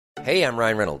Hey, I'm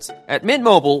Ryan Reynolds. At Mint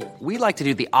Mobile, we like to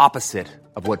do the opposite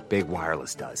of what Big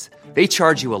Wireless does. They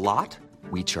charge you a lot,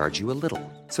 we charge you a little.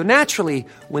 So naturally,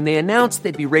 when they announced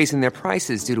they'd be raising their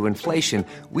prices due to inflation,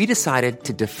 we decided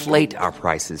to deflate our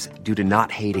prices due to not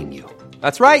hating you.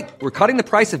 That's right. We're cutting the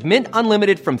price of Mint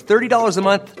Unlimited from $30 a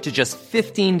month to just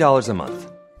 $15 a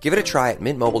month. Give it a try at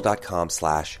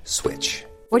mintmobile.com/switch.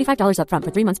 $45 up front for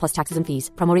 3 months plus taxes and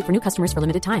fees. Promo rate for new customers for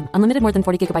limited time. Unlimited more than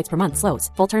 40 gigabytes per month. Slows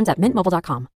full terms at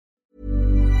mintmobile.com.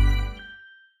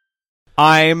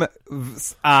 I've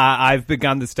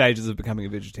begun the stages of becoming a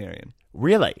vegetarian.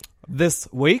 Really? This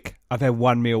week, I've had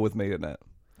one meal with meat in it.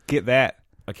 Get that.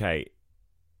 Okay.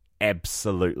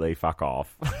 Absolutely fuck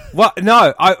off. What?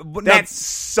 No. That's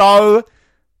so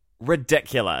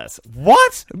ridiculous.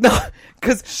 What? No,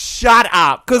 because Shut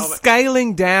up. Because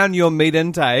scaling down your meat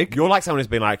intake. You're like someone who's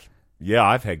been like, yeah,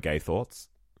 I've had gay thoughts.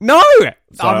 No!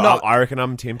 So I'm not. I reckon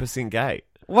I'm 10% gay.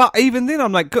 Well, even then,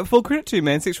 I'm like, full credit to you,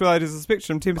 man. Sexuality is a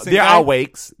spectrum, 10% gay. There are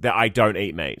weeks that I don't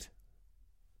eat meat.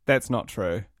 That's not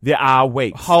true. There are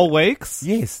weeks. Whole weeks?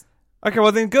 Yes. Okay,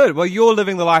 well then good. Well, you're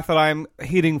living the life that I'm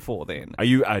heading for then. Are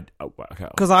you... okay.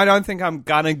 Because I don't think I'm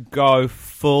going to go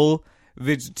full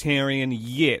vegetarian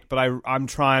yet, but I'm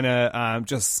trying to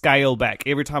just scale back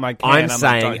every time I can. I'm like,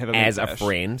 saying, don't have a as meat a dish.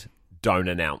 friend, don't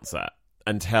announce it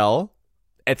until...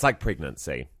 It's like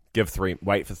pregnancy.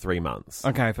 Wait for 3 months.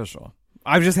 Okay, for sure.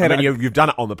 I've just I had... mean, you've done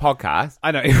it on the podcast. I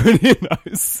know, everybody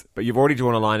knows. But you've already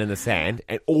drawn a line in the sand,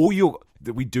 and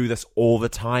we do this all the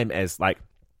time as like,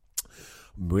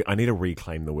 I need to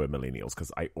reclaim the word millennials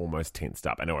because I almost tensed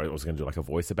up. I know I was going to do like a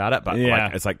voice about it, but Yeah.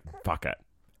 like, it's like, fuck it.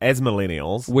 As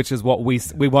millennials, Which is what we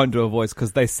won't do a voice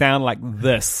because they sound like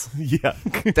this. yeah,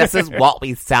 this is what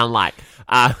we sound like.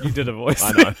 You did a voice.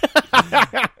 I know.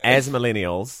 As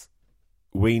millennials,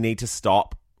 we need to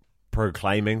stop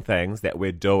proclaiming things that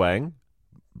we're doing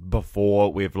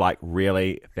before we've like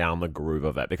really found the groove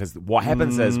of it, because what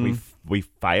happens is we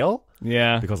fail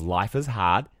Yeah. because life is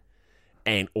hard,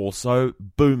 and also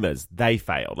boomers, they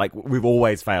failed. Like, we've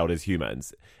always failed as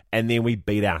humans, and then we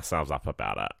beat ourselves up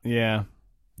about it. Yeah.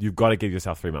 You've got to give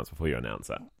yourself 3 months before you announce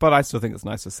it. But I still think it's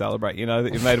nice to celebrate,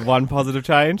 that you've made one positive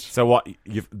change. So what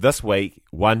this week,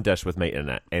 one dish with meat in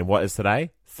it, and what is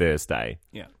today? Thursday.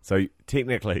 Yeah. So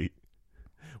technically,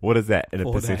 what is that in a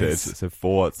 4 percentage? days. So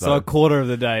 4. So a quarter of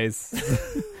the days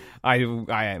I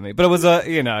ate meat. But it was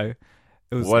it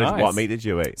was nice. What meat did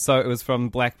you eat? So it was from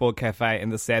Blackboard Cafe,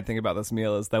 and the sad thing about this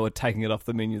meal is they were taking it off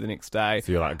the menu the next day.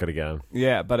 So you're like, gotta go.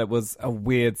 Yeah, but it was a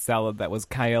weird salad that was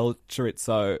kale,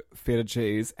 chorizo, feta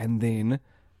cheese, and then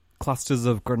clusters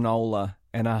of granola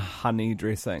and a honey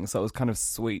dressing. So it was kind of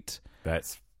sweet.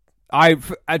 That's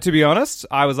To be honest,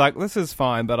 I was like, this is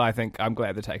fine, but I think I'm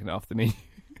glad they're taking it off the menu.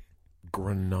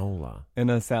 granola. In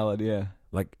a salad, yeah.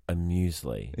 Like a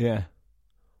muesli. Yeah.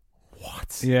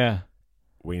 What? Yeah.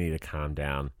 We need to calm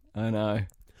down. I know.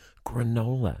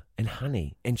 Granola and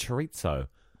honey and chorizo.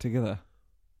 Together.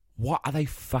 What are they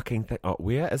fucking...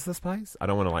 where is this place? I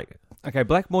don't want to like... Okay,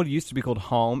 Blackboard used to be called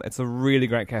Home. It's a really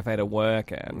great cafe to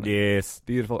work in. Yes.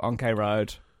 Beautiful Onke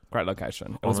Road. Great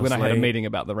location. It was when I had a Honestly. meeting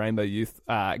about the Rainbow Youth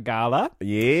Gala.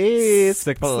 Yes.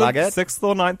 Plug it. 6th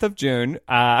or 9th of June.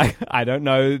 I don't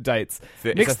know dates.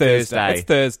 It's Next a Thursday. It's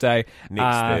Thursday.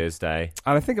 Next Thursday.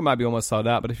 And I think it might be almost sold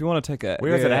out, but if you want to take it...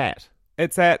 Where is it at?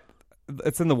 It's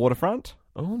in the waterfront.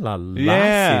 Oh, la la,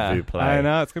 Yeah. s'il vous plaît. I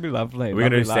know. It's going to be lovely. We're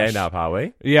going to do Lovely lush. stand-up, are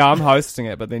we? Yeah, I'm hosting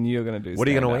it, but then you're going to do What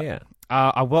are you stand-up. going to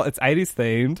wear? Well, it's 80s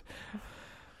themed.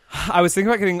 I was thinking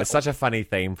about getting... It's such a funny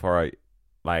theme for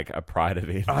a pride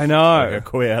event. I know. Like a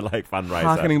queer fundraiser.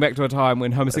 Harkening back to a time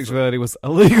when homosexuality was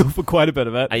illegal for quite a bit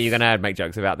of it. Are you going to make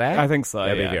jokes about that? I think so.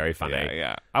 That'd yeah. be very funny.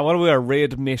 Yeah. I want to wear a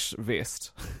red mesh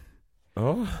vest.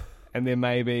 Oh. And then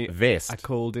maybe Vest. a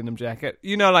cool denim jacket.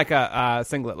 Like a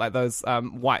singlet, like those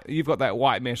white. You've got that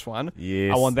white mesh one.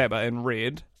 Yes. I want that, but in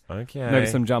red. Okay. Maybe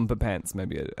some jumper pants.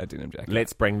 Maybe a denim jacket.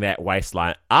 Let's bring that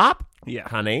waistline up, Yeah.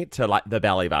 honey, to the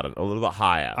belly button, a little bit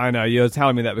higher. I know you're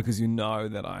telling me that because you know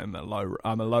that I'm a low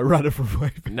rider for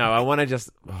wavy. No, I want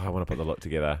to put the look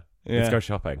together. Yeah. Let's go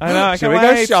shopping. I know. I Should can't we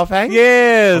go wait. shopping?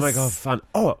 Yes. Oh my god, fun.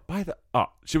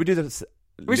 Should we do this?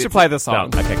 We should play this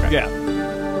song. Okay, great. Yeah.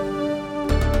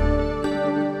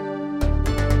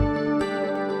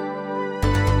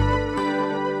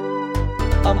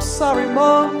 I'm sorry,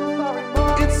 Mom,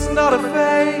 it's not a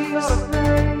phase.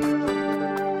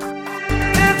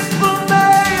 It's the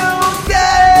male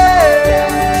gaze.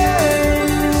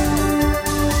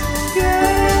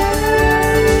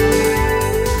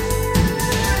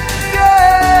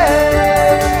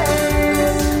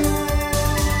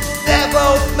 They're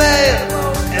both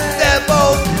male, and they're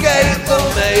both gay, the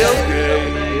male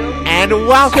gaze. And And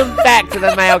welcome back to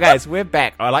the Male Gaze. We're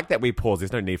back. I like that we pause.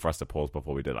 There's no need for us to pause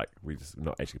before we do. Like, we just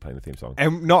not actually playing the theme song.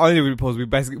 And not only do we pause,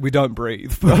 we don't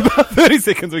breathe for about 30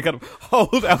 seconds. We kind of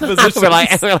hold our position. we're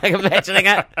like imagining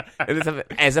it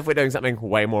as if we're doing something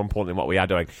way more important than what we are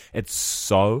doing. It's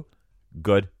so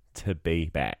good to be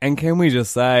back. And can we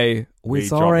just say, we're We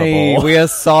sorry. dropped the ball. We are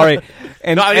sorry.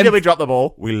 And Not only did we drop the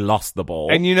ball, we lost the ball.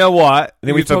 And you know what? And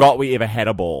then we forgot we ever had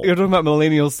a ball. You're talking about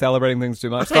millennials celebrating things too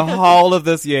much. The whole of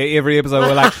this year, every episode,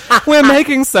 we're like, we're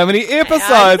making so many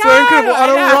episodes. We're incredible on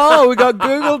a roll. We got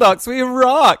Google Docs. We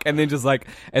rock. And then just like,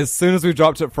 as soon as we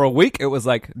dropped it for a week, it was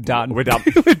like, done. We're done.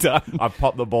 We're done. I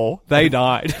popped the ball. They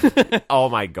died. Oh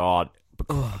my God.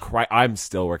 I'm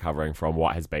still recovering from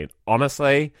what has been,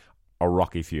 honestly, a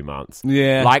rocky few months.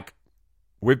 Yeah. Like,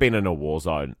 we've been in a war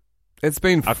zone. It's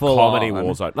been A full comedy on.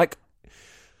 war zone. Like,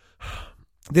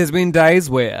 There's been days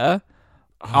where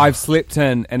I've slept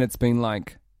in and it's been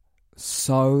like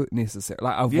so necessary.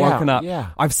 Like I've woken up.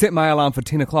 yeah. I've set my alarm for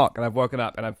 10 o'clock and I've woken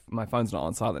up and my phone's not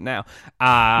on silent now.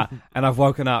 And I've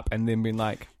woken up and then been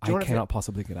like, you I wanna cannot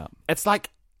possibly get up. it's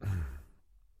like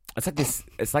this.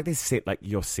 It's like this set. Like,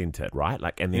 you're centered, right?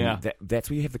 Like, and then Yeah. that's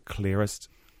where you have the clearest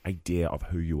idea of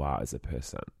who you are as a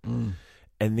person. Mm.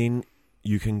 And then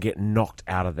you can get knocked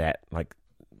out of that like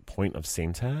point of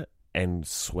center and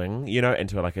swing,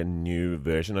 into like a new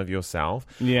version of yourself.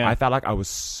 Yeah. I felt like I was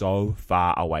so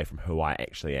far away from who I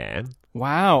actually am.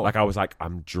 Wow. Like, I was like,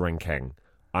 I'm drinking,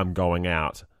 I'm going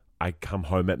out, I come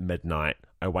home at midnight,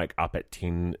 I wake up at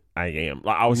 10 a.m.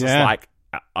 Like, I was just Yeah. like,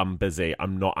 I'm busy,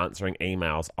 I'm not answering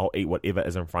emails, I'll eat whatever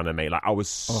is in front of me. Like, I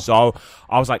was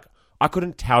I was like, I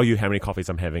couldn't tell you how many coffees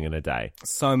I'm having in a day.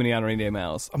 so many unread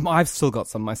emails. I've still got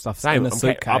some of my stuff Same. in a Okay,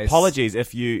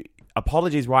 suitcase.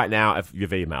 Apologies right now if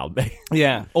you've emailed me.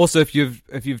 Yeah. Also, if you've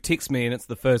texted me and it's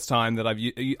the first time that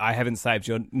I haven't saved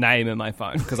your name in my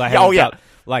phone because I haven't Oh, yeah. felt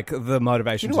like the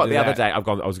motivation. You know what? to do The other that. day,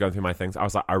 I was going through my things. I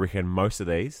was like, I reckon most of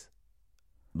these,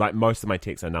 like most of my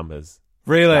texts are numbers.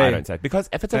 Really? that I don't say, because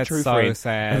if it's a That's true so friend,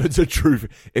 sad.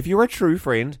 if you're a true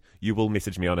friend, you will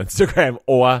message me on Instagram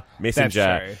or Messenger,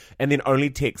 That's true. and then only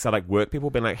texts are like work people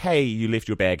being like, "Hey, you left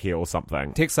your bag here" or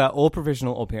something. Texts are all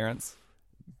professional or parents.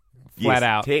 Flat Yes,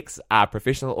 out. texts are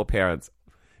professional or parents.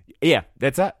 Yeah,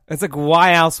 that's it. It's like,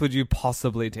 why else would you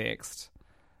possibly text?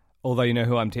 Although you know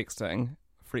who I'm texting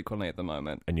frequently at the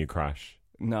moment. A new crush.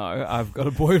 No, I've got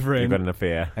a boyfriend. You've got an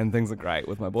affair. and things are great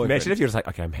with my boyfriend. Imagine if you're just like,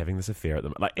 okay, I'm having this affair at the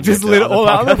moment. Like, just inject let it all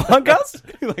out on the podcast.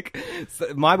 podcast. Like,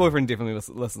 so my boyfriend definitely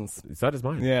listens. So does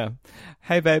mine. Yeah.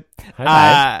 Hey, babe. Hey,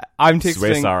 babe. I'm texting.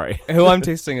 Swear sorry. Who I'm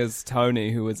texting is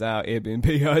Tony, who was our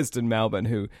Airbnb host in Melbourne,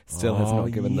 who still has Oh,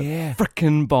 not given yeah. the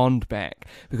frickin' bond back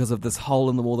because of this hole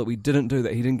in the wall that we didn't do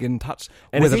that he didn't get in touch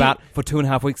And with is he- about for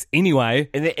 2.5 weeks anyway.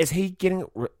 And then, is he getting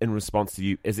in response to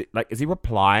you? Is he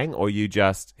replying, or you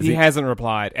just? He hasn't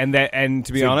replied, and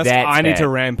to be So honest, that's I need to bad.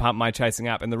 ramp up my chasing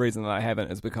up, and the reason that I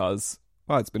haven't is because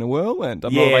it's been a whirlwind.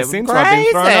 I'm Yeah, not my center. I've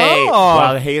been crazy. thrown off.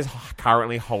 Well, he is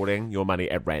currently holding your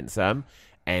money at ransom,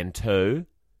 and 2,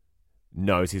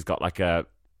 knows he's got like a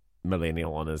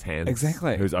millennial on his hands.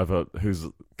 Exactly. Who's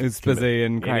It's busy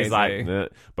and and crazy. he's like, "Nah,"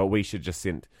 but we should just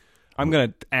send. I'm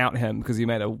going to out him because he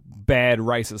made a bad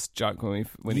racist joke when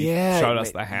he showed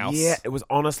us the house. Yeah, it was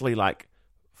honestly like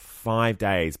 5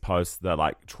 days post the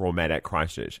like traumatic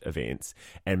Christchurch events,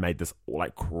 and made this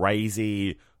like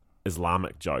crazy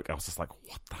Islamic joke. I was just like,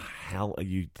 what the hell are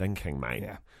you thinking, mate?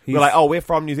 Yeah. We're like, oh, we're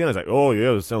from New Zealand. It's like, oh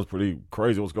yeah, this sounds pretty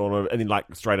crazy. What's going on? And then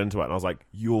like straight into it, and I was like,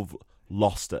 you've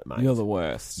lost it, mate. You're the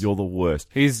worst. You're the worst.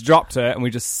 He's dropped it, and we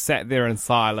just sat there in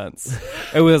silence.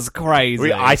 It was crazy.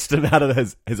 We iced him out of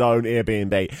his own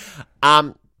Airbnb.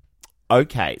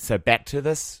 Okay, so back to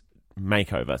this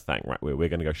makeover thing, right? Where we're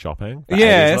going to go shopping. for 80s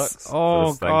Yes. looks for Oh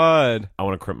this thing. God. I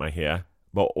want to crimp my hair,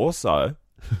 but also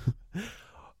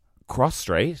Cross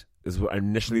Street is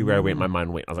initially where I went. My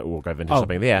mind went. I was like, we'll go vintage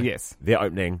shopping there. Yes. They're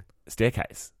opening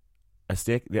Staircase.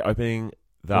 They're opening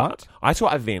the. What? I saw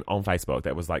an event on Facebook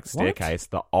that was like Staircase,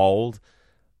 the old.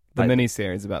 The like-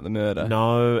 mini-series about the murder.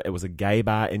 No, it was a gay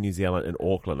bar in New Zealand, in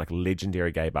Auckland, like a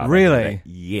legendary gay bar. Really?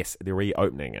 Yes, they're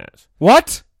reopening it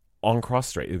What? on Cross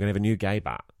Street. They're going to have a new gay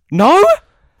bar. No.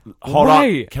 Hold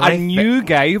Way. on, can A I new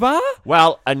gay bar?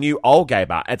 Well, a new old gay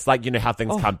bar. It's like, you know how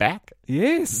things come back.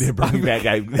 Yes. They're bringing back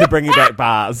They're bringing back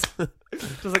bars.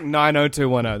 Just like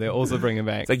 90210. They're also bringing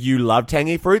back. It's like, you love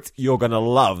tangy fruits, you're gonna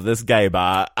love this gay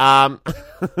bar.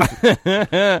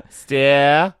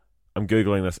 Stair. I'm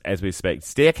googling this as we speak.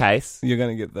 Staircase. You're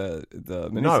going to get the No,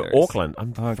 mini-series. Auckland. I'm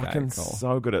Okay, fucking cool.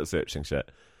 so good at searching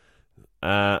shit.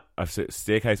 I've searched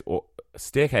Staircase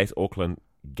Auckland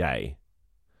gay.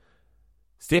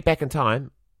 Step back in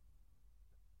time.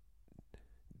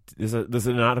 there's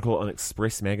an article on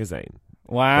Express magazine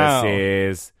Wow. that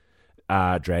says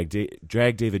drag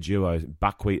diva duo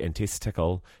Buckwheat and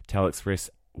Testicle tell Express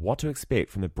what to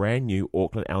expect from the brand new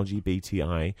Auckland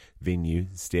LGBTI venue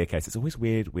Staircase. It's always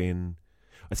weird when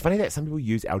it's funny that some people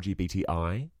use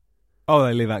LGBTI Oh,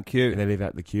 they leave out Q. and they leave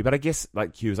out the Q, but I guess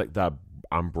like Q is like the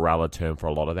umbrella term for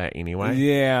a lot of that anyway.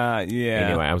 Yeah.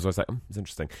 Anyway, I was always like, it's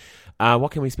interesting.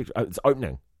 What can we expect? It's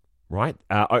opening, right?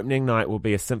 Opening night will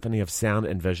be a symphony of sound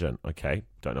and vision. Okay,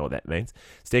 don't know what that means.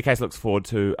 Staircase looks forward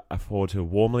to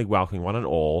warmly welcoming one and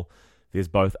all. There's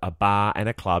both a bar and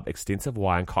a club, extensive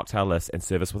wine, cocktail list, and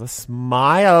service with a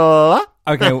smile.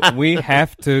 Okay, we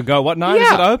have to go. What night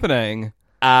is it opening?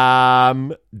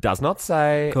 Does not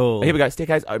say. Cool. Here we go.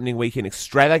 Staircase opening weekend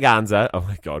extravaganza. Oh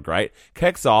my god, great.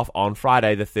 Kicks off on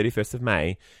Friday, the 31st of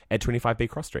May at 25B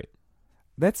Cross Street.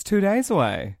 That's 2 days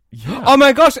away. Yeah. Oh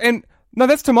my gosh! And no,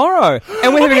 that's tomorrow.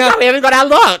 And we're having our. We haven't got our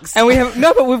looks. And we have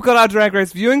but we've got our Drag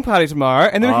Race viewing party tomorrow,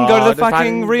 and then we can go to the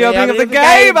fucking reopening of the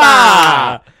gay gay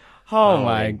bar. Oh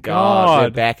my We're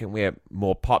god! back and we're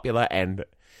more popular and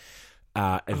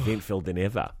event-filled than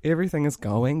ever. Everything is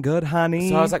going good, honey.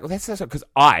 So I was like, well, that's so because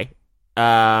I,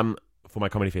 for my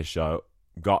Comedy Fest show,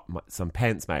 got some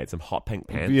pants made, some hot pink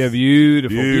pants. Yeah,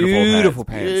 beautiful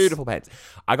pants. Beautiful pants.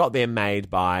 I got them made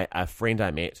by a friend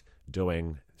I met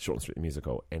doing Short and Sweet the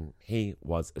Musical, and he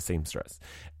was a seamstress.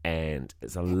 And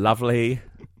it's a lovely,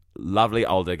 lovely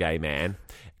older gay man,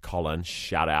 Colin,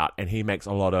 shout out. And he makes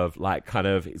a lot of like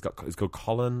it's called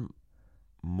Colin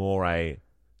Moray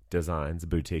Designs, a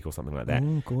boutique or something like that.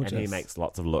 Ooh, gorgeous. And he makes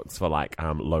lots of looks for like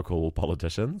local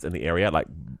politicians in the area, like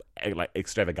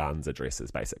extravaganza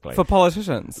dresses, basically. For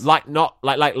politicians. Like not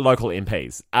like local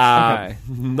MPs. Okay.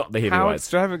 Not the How heavyweights.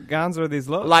 extravaganza are these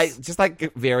looks? Like just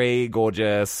like very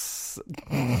gorgeous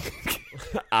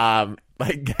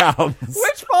like gowns.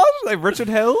 which politicians? Like Richard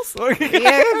Hills?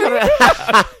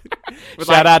 Yeah. With,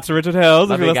 Shout out to Richard Hills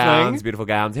if lovely you're listening. gowns, beautiful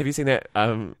gowns. Have you seen that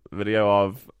video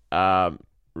of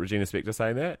Regina Spektor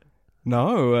saying that?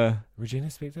 No. Regina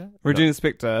Spektor? Regina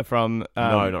Spektor from...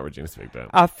 No, not Regina Spektor.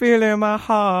 I feel in my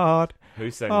heart Who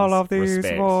sings all of these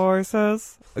Respect?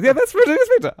 voices. Yeah, that's Regina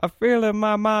Spektor. I feel in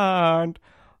my mind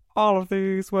all of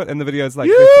these words. And the video's like...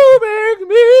 You make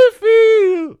me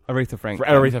feel... Aretha Franklin.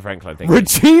 Aretha Franklin, thank you.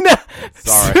 Regina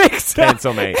Sorry, Spektor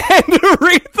cancel me. and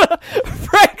Aretha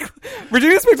Franklin.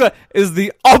 Regina Spektor is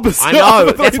the opposite. I know,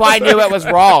 of that's why I Aretha knew it was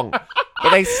wrong.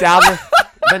 But they sound...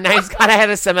 The names kind of have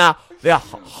a similar... They're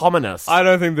hominous. I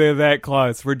don't think they're that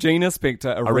close. Regina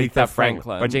Spektor, Aretha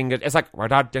Franklin. Regina, it's like... They've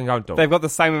got the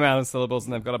same amount of syllables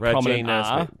and they've got a prominent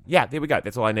R. Yeah, there we go.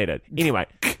 That's all I needed. Anyway,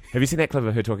 have you seen that clip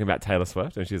of her talking about Taylor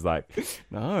Swift? And she's like...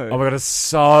 No. Oh my god, it's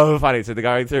so funny. So they're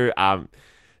going through...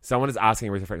 someone is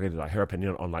asking Aretha Franklin like her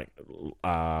opinion on like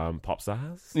pop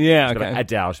stars. Yeah, She's got, okay. like,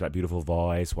 Adele, she's like beautiful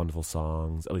voice, wonderful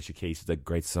songs. Alicia Keys, she's like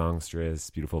great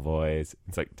songstress, beautiful voice.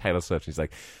 It's like Taylor Swift, she's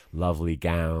like lovely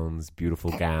gowns,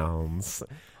 beautiful gowns,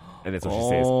 and that's what she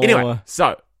says. Oh. Anyway,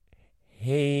 so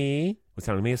he was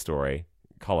telling me a story.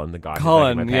 Colin, the guy, who's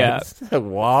Colin, making my yeah. pants.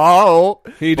 Whoa,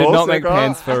 He did Full not make circle.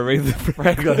 pants for Aretha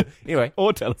Franklin. Anyway,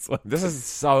 Or Taylor Swift. this is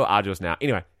so arduous now.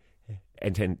 Anyway,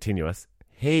 and tenuous.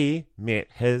 He met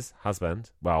his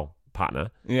husband, partner.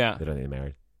 Yeah. They don't think they're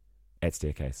married. At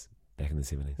Staircase back in the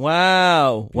 70s.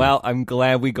 Wow. Well, I'm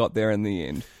glad we got there in the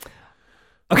end.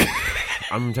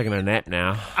 I'm taking a nap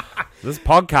now. This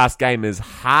podcast game is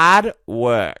hard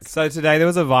work. So today there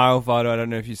was a viral photo. I don't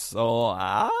know if you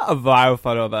saw a viral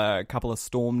photo of a couple of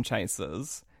storm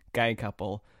chasers, gay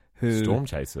couple, who... Storm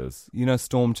chasers. You know,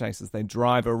 storm chasers. They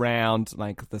drive around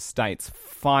like the states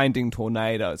finding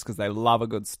tornadoes because they love a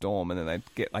good storm, and then they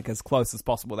get like as close as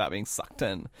possible without being sucked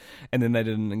in. And then they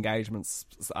did an engagement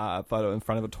photo in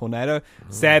front of a tornado.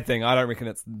 Sad thing, I don't reckon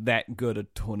it's that good a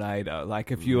tornado.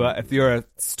 Like if you're a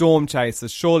storm chaser,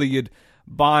 surely you'd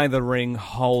buy the ring,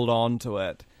 hold on to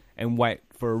it, and wait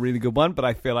for a really good one. But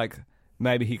I feel like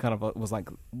maybe he kind of was like,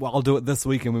 well, I'll do it this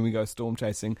weekend when we go storm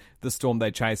chasing. The storm they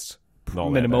chased. Not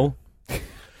that Minimal.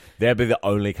 That'd be the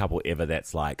only couple ever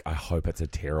that's like, I hope it's a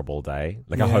terrible day.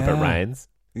 Like, I hope it Yeah. rains.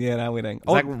 Yeah, no wedding. It's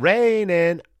like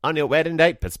raining on your wedding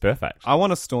date. It's perfect. I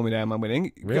want a stormy day on my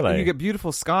wedding. Really? You get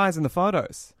beautiful skies in the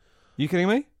photos. You kidding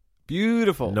me?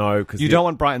 Beautiful. No, because you don't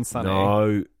want bright and sunny.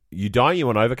 No, you don't. You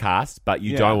want overcast, but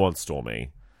you Yeah. don't want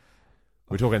stormy.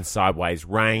 We're talking sideways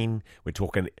rain. We're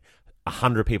talking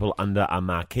 100 people under a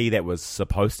marquee that was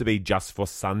supposed to be just for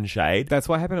sunshade. That's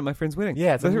what happened at my friend's wedding.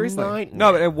 Yeah, it's a Seriously. nightmare.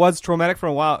 No, but it was traumatic for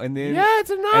a while, and then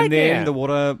it's a nightmare. and then the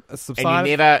water subsided. And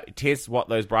you never test what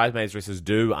those bridesmaids dresses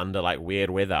do under like weird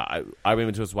weather. I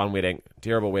went to this one wedding,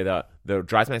 terrible weather. The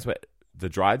bridesmaids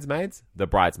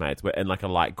were in like a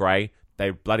light grey. they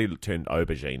bloody turned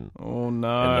aubergine Oh in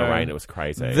no! the rain. It was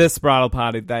crazy. This bridal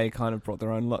party, they kind of brought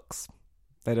their own looks.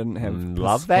 They didn't have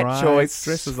love that prescribed choice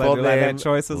dresses. for They do like them. that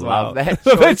choice as Love well. that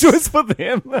That choice. choice for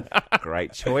them.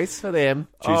 Great choice for them.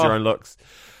 Choose your own looks.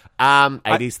 80s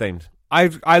themed.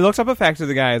 I looked up a fact of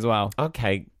the gay as well.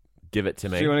 Okay, give it to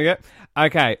me. Do you want to get?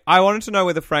 Okay, I wanted to know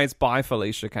where the phrase "Bye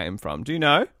Felicia" came from. Do you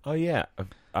know? Oh yeah,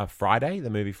 Friday, the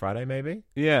movie Friday, maybe.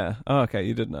 Yeah. Oh, okay,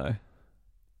 you did know.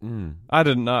 I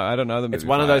didn't know. I don't know the movie. It's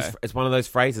one Friday. of those. It's one of those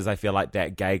phrases I feel like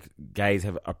that gays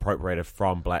have appropriated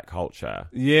from black culture.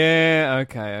 Yeah.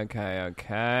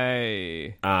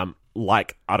 Okay.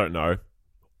 Like I don't know,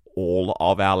 all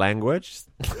of our language.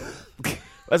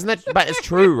 Isn't it? But it's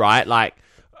true, right? Like,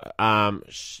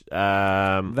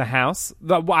 The house.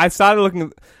 I started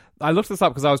looking. I looked this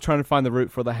up because I was trying to find the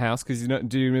root for the house. Because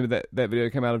do you remember that video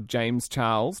came out of James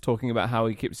Charles talking about how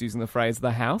he keeps using the phrase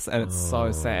 "the house," and it's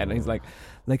so sad. And he's like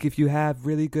if you have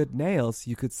really good nails,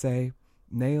 you could say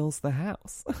 "nails the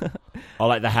house." I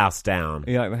like the house down.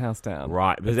 You like the house down,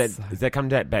 Right, but does that come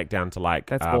back down to like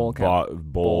That's ball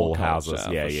ball culture, houses?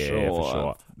 Yeah, for for sure.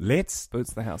 sure. Let's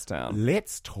Boots the house down.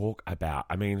 Let's talk about.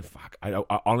 I mean, fuck. I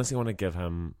honestly want to give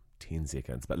him 10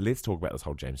 seconds, but let's talk about this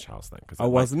whole James Charles thing. Cause I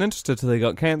wasn't interested till he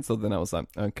got cancelled. Then I was like,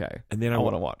 okay, And then I I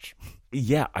want to wa- watch.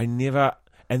 Yeah, I never.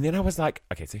 And then I was like,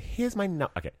 okay, so here's my.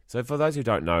 Okay, so for those who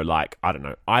don't know, like, I don't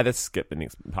know, either skip the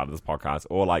next part of this podcast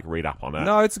or like read up on it.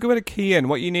 No, it's a good way to key in.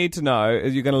 What you need to know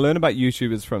is you're going to learn about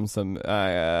YouTubers from some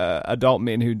adult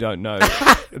men who don't know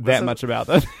that much about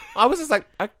them. I was just like,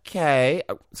 okay.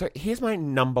 So here's my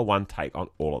number one take on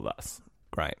all of this.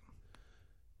 Great.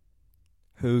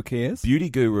 Who cares? Beauty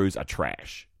gurus are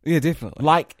trash. Yeah, definitely.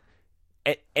 Like,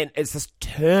 and it's this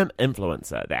term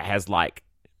influencer that has like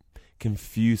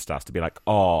confused us to be like,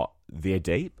 oh, they're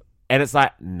deep. And it's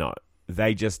like, no,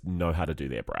 they just know how to do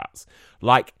their brows.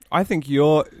 Like, I think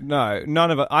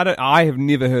none of it. I have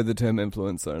never heard the term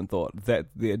influencer and thought that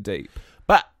they're deep.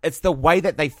 but it's the way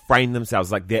that they frame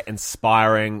themselves, like they're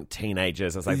inspiring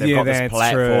teenagers. It's like they've Yeah, got this that's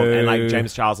platform, and like true.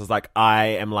 James Charles is like, I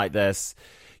am like this,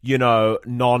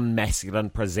 non-masculine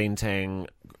presenting,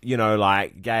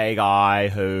 like gay guy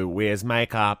who wears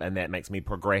makeup, and that makes me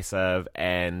progressive,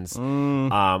 and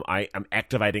I am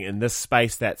activating in this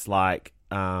space that's like,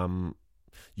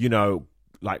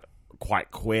 like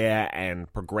quite queer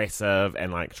and progressive,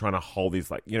 and like trying to hold these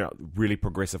like really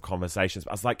progressive conversations.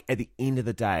 But I was like, at the end of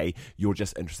the day, you're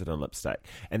just interested in lipstick,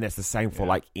 and that's the same for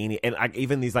like any, and like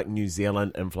even these like New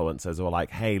Zealand influencers who are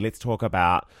like, hey, let's talk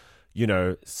about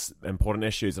important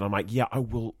issues, and I'm like, yeah, I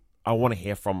want to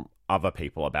hear from other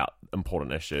people about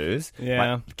important issues.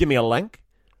 Yeah. Like, give me a link,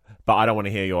 but I don't want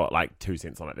to hear your like 2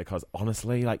 cents on it, because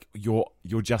honestly, like you're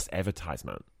just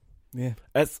advertisement. Yeah.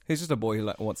 He's just a boy who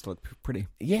wants to look pretty.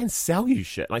 Yeah, and sell you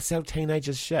shit, like sell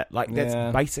teenagers shit, like that's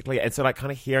Yeah. basically. And so like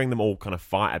kind of hearing them all kind of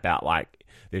fight about like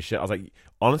their shit, I was like,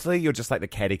 honestly, you're just like the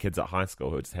catty kids at high school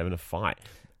who are just having a fight,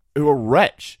 who are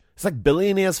rich. It's like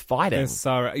billionaires fighting. They're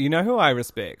so, you know who I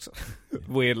respect,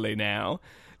 weirdly now?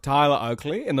 Tyler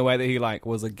Oakley, in the way that he like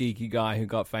was a geeky guy who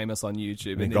got famous on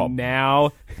YouTube and got- then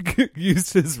now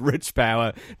used his rich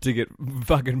power to get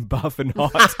fucking buff and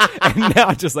hot, and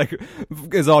now just like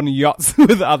is on yachts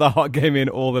with other hot gay men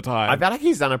all the time. I feel like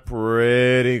he's done a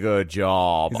pretty good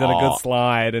job. He's done a of- good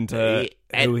slide into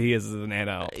and- who he is as an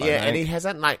adult. I Yeah, and think. he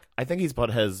hasn't like, I think he's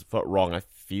put his foot wrong a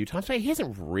few times, but he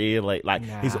hasn't really like,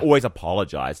 Nah. he's always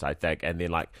apologized, I think, and then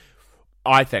like,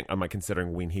 I think, I'm like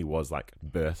considering when he was like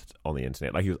birthed on the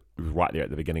internet, like he was right there at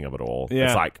the beginning of it all. Yeah.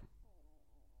 It's like,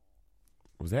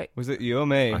 Was it you or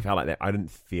me? I felt like that. I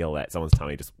didn't feel that. Someone's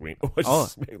tummy just went. Oh.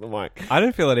 Smacked the mic. I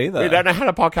didn't feel it either. We don't know how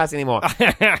to podcast anymore.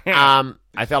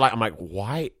 I felt like, I'm like,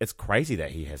 why? It's crazy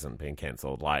that he hasn't been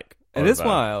cancelled. Like, It is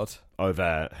wild.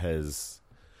 over his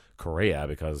career,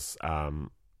 because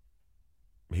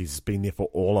he's been there for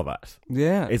all of it.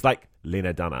 Yeah. It's like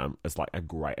Lena Dunham is like a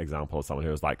great example of someone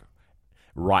who was like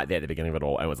right there at the beginning of it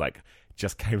all, and was like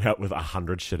just came out with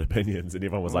 100 shit opinions, and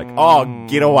everyone was like, "Oh,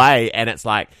 get away!" And it's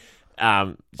like,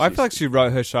 I feel like she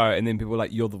wrote her show, and then people were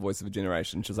like, "You're the voice of a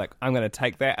generation." She was like, "I'm going to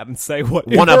take that and say what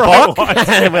want a book,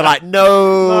 and we're like,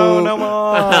 "No, No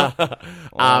more."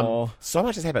 Oh. So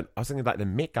much has happened. I was thinking like the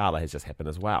Met Gala has just happened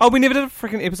as well. Oh, we never did a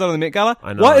freaking episode on the Met Gala.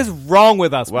 I know. What is wrong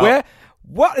with us? Well-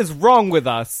 What is wrong with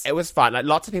us? It was fun. Like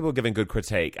lots of people giving good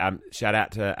critique. Shout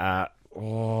out to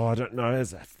I don't know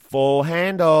his full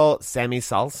handle, Sammy.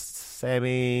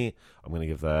 I'm going to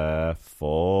give the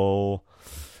full.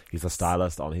 He's a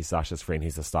stylist on. He's Sasha's friend.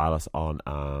 He's a stylist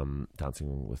on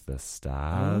Dancing with the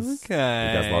Stars. Okay.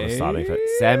 He does a lot of styling.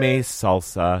 Sammy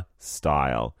Salsa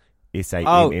Style.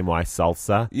 SAMMY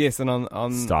salsa. Yes, and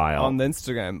on Style. on the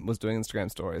Instagram, was doing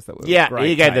Instagram stories that were Yeah, great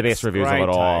he gave the takes, best reviews of great it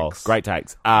all. takes. Great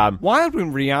takes. Wild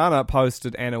when Rihanna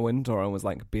posted Anna Wintour and was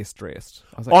like best dressed.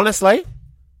 I was like, Honestly,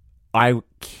 I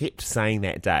kept saying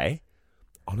that day,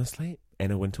 honestly,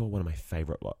 Anna Wintour, one of my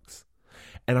favourite looks.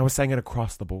 And I was saying it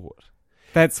across the board.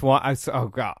 that's why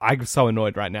I'm so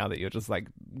annoyed right now that you're just like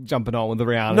jumping on with the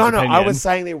Rihanna. No, I was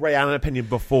saying the Rihanna opinion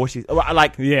before she...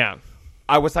 Like, yeah.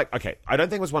 I was like, okay, I don't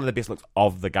think it was one of the best looks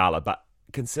of the gala, but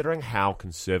considering how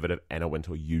conservative Anna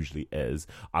Wintour usually is,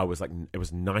 I was like, it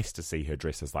was nice to see her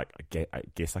dress as like, I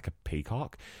guess like a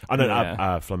peacock. I don't know,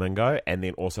 a flamingo, and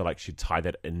then also like she tied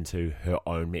that into her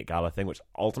own Met Gala thing, which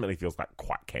ultimately feels like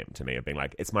quite camp to me, of being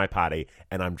like, it's my party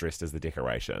and I'm dressed as the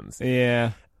decorations.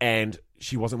 Yeah. And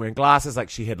she wasn't wearing glasses, like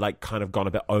she had like kind of gone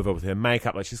a bit over with her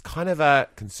makeup. Like she's kind of a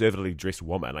conservatively dressed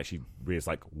woman. Like she wears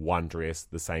like one dress,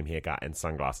 the same haircut, and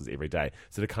sunglasses every day.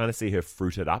 So to kind of see her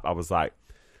fruited up, I was like,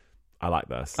 I like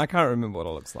this. I can't remember what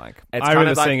it looks like. It's I kind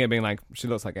remember of like- seeing it being like, she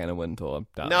looks like Anna Wintour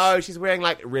does. No, she's wearing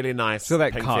like really nice So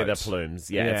that pink coat. feather plumes.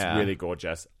 Yeah, Yeah. it's really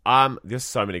gorgeous. There's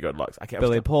so many good looks.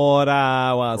 Billy Porter,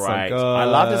 wow, so Great. good. I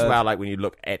loved as well, like when you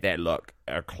look at that look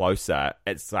closer,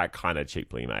 it's like kind of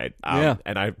cheaply made. Yeah.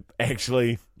 And I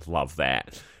actually love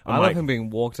that. I love him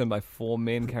being walked in by 4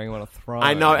 men carrying him on a throne.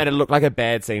 I know, and it looked like a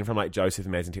bad scene from like Joseph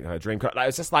Amazing Technicolor Dreamcoat. Like, it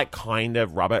was just like kind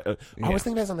of rubber. I was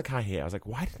thinking about this on the car here. I was like,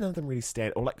 why did none of them really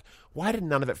stand? Or like, why did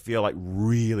none of it feel like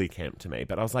really camp to me?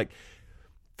 But I was like,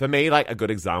 for me, like a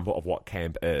good example of what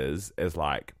camp is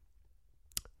like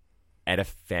at a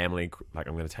family, like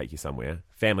I'm going to take you somewhere,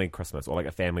 family Christmas or like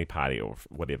a family party or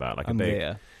whatever. Like I'm a big,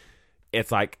 there.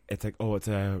 It's like oh, it's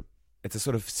a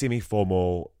sort of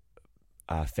semi-formal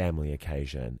family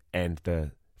occasion, and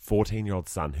the 14-year-old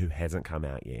son who hasn't come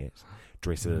out yet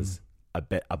dresses a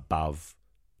bit above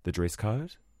the dress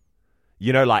code.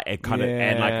 You know, like it kind of,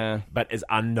 and like, but is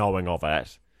unknowing of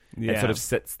it. Yeah. And sort of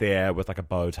sits there with like a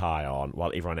bow tie on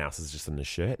while everyone else is just in the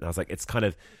shirt. And I was like, it's kind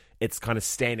of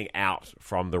standing out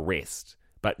from the rest,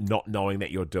 but not knowing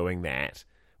that you're doing that,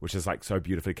 which is like so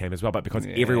beautifully came as well. But because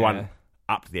everyone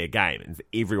upped their game and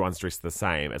everyone's dressed the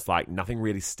same, it's like nothing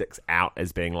really sticks out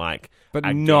as being like. But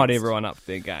against. not everyone upped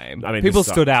their game. I mean, people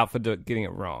just stood out for getting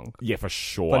it wrong. Yeah, for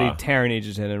sure. Bloody Taron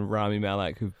Egerton and Rami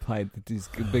Malek, who played these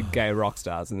big gay rock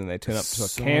stars, and then they turn up to a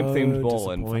So camp-themed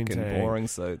ball in fucking disappointing. boring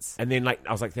suits. And then like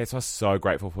I was like, that's why I was so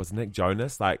grateful for Nick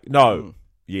Jonas. Like, no,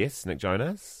 yes, Nick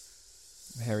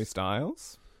Jonas. Harry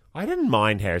Styles? I didn't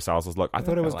mind Harry Styles' look. I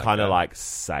thought it was like kind of that. like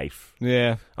safe.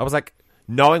 Yeah. I was like,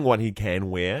 knowing what he can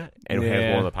wear and has Yeah.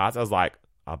 worn in the past, I was like,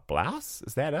 a blouse?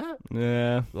 Is that it?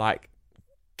 Yeah. Like,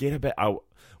 get a bit.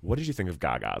 What did you think of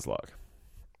Gaga's look?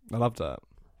 I loved it.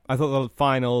 I thought the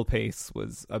final piece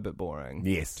was a bit boring.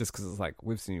 Yes. Just because it's like,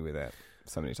 we've seen you with that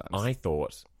so many times. I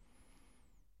thought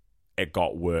it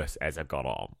got worse as it got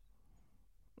on.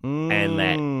 And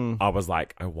that I was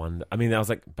like, I wonder. I mean, I was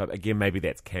like, but again, maybe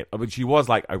that's camp. But she was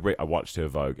like, I watched her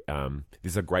Vogue.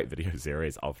 There's a great video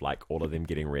series of like all of them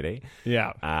getting ready.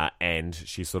 Yeah. And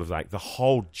she's sort of like the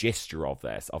whole gesture of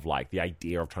this, of like the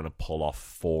idea of trying to pull off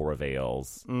 4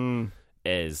 reveals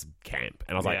is camp.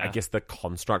 And I was like, Yeah. I guess the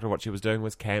construct of what she was doing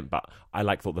was camp, but I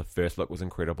like thought the first look was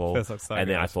incredible. First look's so and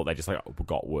then good. I thought they just like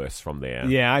got worse from there.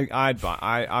 Yeah, I'm with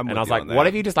And I was you like, on that. what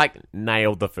if you just like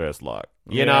nailed the first look?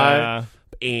 You know? Yeah.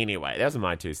 Anyway, those are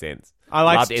my 2 cents. I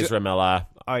liked loved Ezra Miller.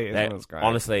 Oh, yeah, That that was great.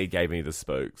 honestly gave me the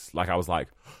spooks. Like I was like,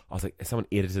 has someone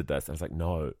edited this? I was like,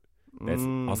 no. I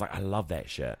was like, I love that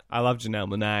shit. I love Janelle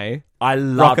Monáe. I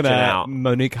love Rocking a Janelle.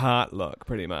 Monique Hart look,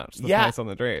 pretty much. The Yeah. face on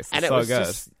the dress. It's And it so was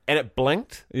good. and it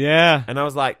blinked, Yeah. and I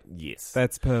was like, yes.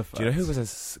 That's perfect. Do you know who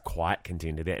was a quiet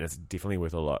contender there? And it's definitely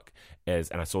worth a look. And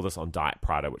I saw this on Diet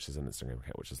Prada, which is an Instagram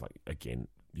account, which is like, again,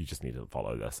 you just need to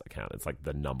follow this account. It's like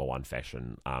the #1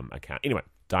 fashion account. Anyway,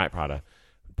 Diet Prada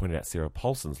pointed out Sarah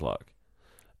Paulson's look.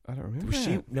 I don't remember. Was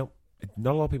she? No,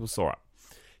 not a lot of people saw it.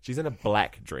 She's in a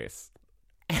black dress,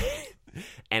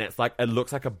 and it's like it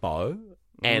looks like a bow,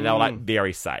 and they're like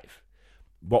very safe.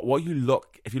 But if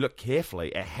you look carefully,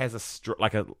 it has a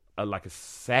like a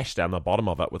sash down the bottom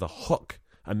of it with a hook,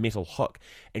 a metal hook,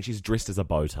 and she's dressed as a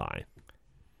bow tie.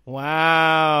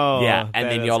 Wow. Yeah, and That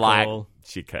then is you're like, cool.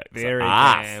 she kicks Very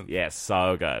ass. camp. Yeah,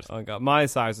 so good. Oh, God. Miley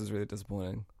Cyrus was really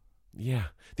disappointing. Yeah,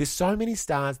 there's so many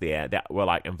stars there that were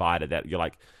like invited that you're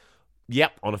like,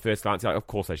 yep, on a first glance, you're like, of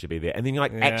course they should be there. And then you're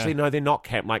like, Yeah. actually, no, they're not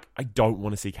camp. Like, I don't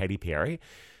want to see Katy Perry.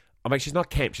 I'm like, she's not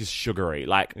camp, she's sugary.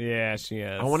 Like, Yeah, she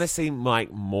is. I want to see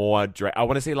like more I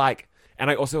want to see like, and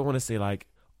I also want to see like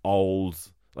old,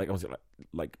 like, I want to see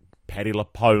like Patti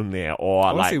LuPone there, or I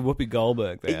want like, to see Whoopi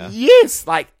Goldberg there. yes,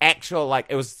 like actual, like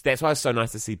it was. That's why it was so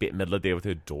nice to see Bette Midler there with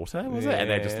her daughter, was it? And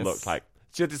they just Yes. looked like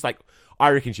She was just like, I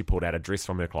reckon she pulled out a dress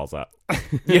from her closet.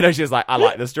 You know, she was like, I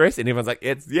like this dress. And everyone's like,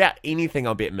 it's, anything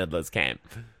on Bette Midler's camp.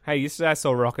 Hey, yesterday I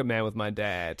saw Rocket Man with my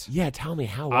dad. Yeah, tell me,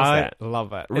 how was I that?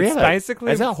 love it. Really? It's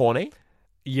basically... Is that horny?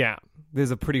 Yeah.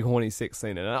 There's a pretty horny sex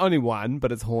scene in it. Only one,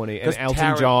 but it's horny. And 'Cause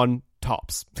Elton John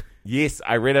tops. Yes,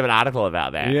 I read an article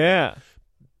about that. Yeah.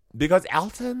 Because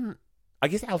Elton... I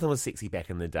guess Elton was sexy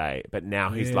back in the day, but now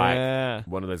he's like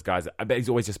one of those guys. I bet he's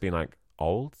always just been like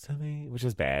old to me, which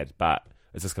is bad, but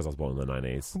it's just because I was born in the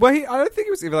 90s. Well, I don't think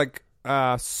he was ever like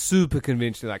super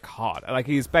conventionally like hot. Like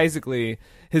he's basically,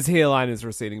 his hairline is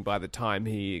receding by the time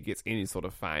he gets any sort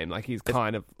of fame. Like he's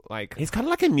kind of like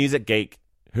a music geek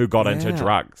who got into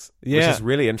drugs, which Yeah. is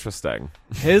really interesting.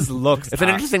 his looks. It's an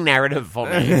interesting narrative for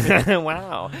me.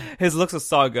 Wow, his looks are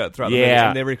so good throughout the movie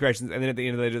and their recreations, and then at the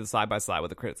end they do the side by side with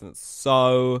the credits, and it's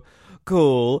so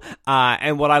cool.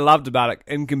 And what I loved about it,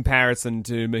 in comparison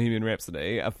to Bohemian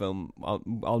Rhapsody, a film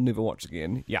I'll never watch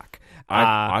again. Yuck.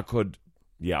 I could.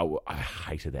 Yeah, I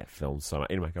hated that film so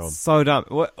much. Anyway, go on. So dumb.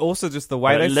 Also, just the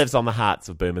way But they it lives on the hearts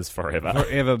of boomers forever.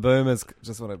 forever. Boomers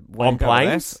just want to On wank over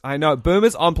planes? that. I know.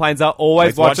 Boomers on planes are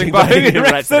always Watching watching Bohemian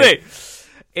Bohemian Rhapsody.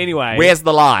 Anyway, Where's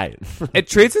the line? it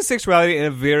treats his sexuality in a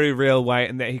very real way,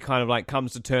 in that he kind of like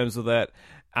comes to terms with it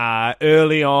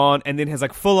early on, and then has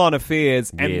like full on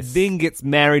affairs, and Yes. then gets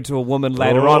married to a woman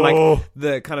later on. Like Oh.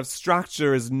 the kind of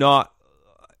structure is not.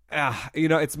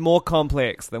 It's more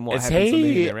complex than what Is happens in he-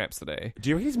 Bohemian Rhapsody. Do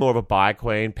you reckon he's more of a bi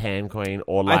queen, pan queen,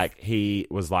 or like he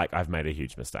was like, I've made a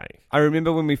huge mistake? I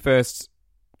remember when we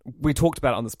talked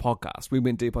about it on this podcast. We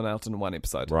went deep on Elton in one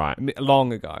episode, Right.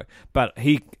 long ago. But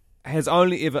he has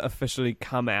only ever officially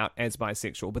come out as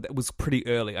bisexual, but that was pretty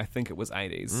early. I think it was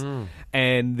 80s,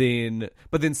 and then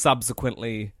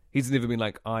subsequently. He's never been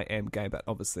like, I am gay, but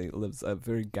obviously lives a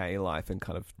very gay life and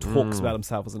kind of talks about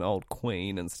himself as an old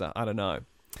queen and stuff. I don't know.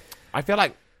 I feel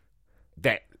like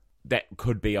that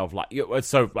could be of like, it's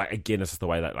so like, again, it's just the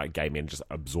way that like gay men just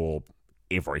absorb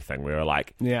everything. We were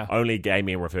like, only gay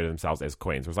men refer to themselves as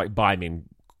queens. It was like bi men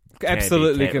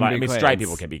Absolutely can can be I mean, queens. straight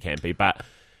people can be campy, but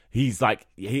he's like,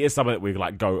 he is someone that we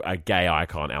like go a gay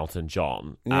icon, Elton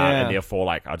John, Yeah. and therefore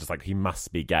like I just like he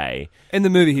must be gay. In the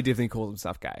movie, he definitely calls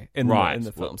himself gay in Right.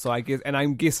 the film. So I guess, and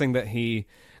I'm guessing that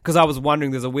because I was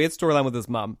wondering, there's a weird storyline with his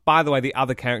mum. By the way, the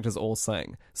other characters all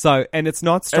sing. So, and it's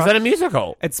not. Is that a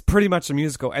musical? It's pretty much a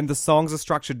musical, and the songs are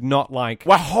structured not like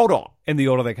Well, hold on. in the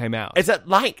order they came out. Is it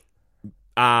like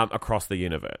Across the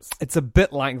Universe? It's a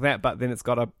bit like that, but then it's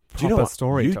got a proper Do you know what?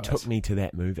 story. You to took it. me to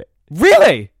that movie.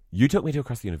 Really, You took me to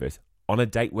Across the Universe on a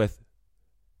date with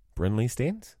Brynlee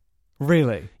Stens.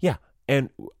 really. Yeah, and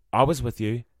I was with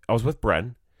you. I was with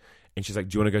Bryn, and she's like,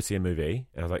 "Do you want to go see a movie?"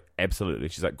 And I was like, "Absolutely."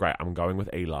 She's like, "Great, I'm going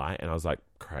with Eli." And I was like,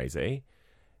 "Crazy."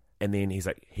 And then he's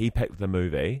like, he picked the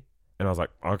movie, and I was like,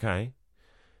 "Okay."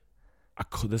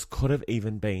 This could have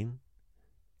even been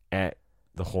at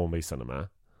the Hornby Cinema,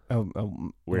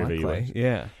 wherever you likely, were.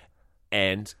 yeah.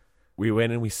 And we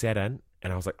went and we sat in,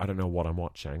 and I was like, I don't know what I'm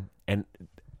watching. And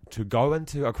to go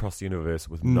into Across the Universe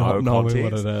with no Not knowing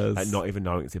context, what it is. and not even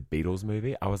knowing it's a Beatles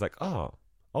movie, I was like, oh,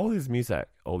 all this music,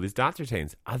 all these dance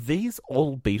routines, are these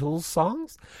all Beatles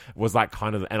songs? Was like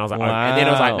kind of, and I was like, oh, and then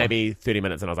it was like Wow. maybe 30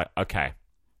 minutes, and I was like, okay,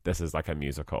 this is like a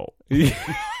musical.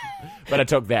 But it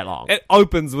took that long. It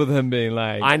opens with him being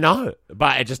like, I know,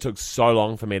 but it just took so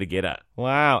long for me to get it.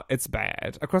 wow, it's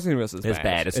bad. Across the Universe is It's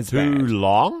bad. It's bad. too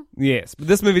long. Yes, but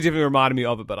this movie definitely reminded me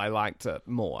of it, but I liked it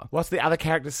more. What's the other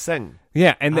characters sing?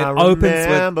 Yeah, and then I opens with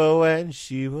remember when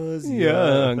she was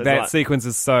young. It's that like- sequence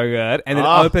is so good, and then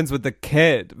Oh. it opens with the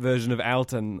kid version of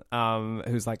Elton,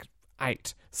 who's like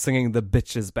 8, singing "The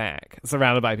Bitch Is Back,"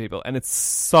 surrounded by people, and it's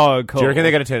so cool. Do you reckon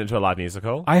they're going to turn it into a live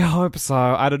musical? I hope so.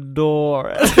 I'd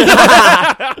adore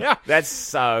it. That's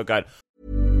so good.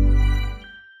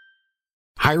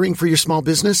 Hiring for your small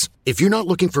business? If you're not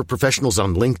looking for professionals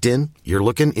on LinkedIn, you're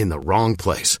looking in the wrong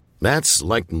place. That's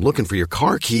like looking for your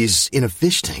car keys in a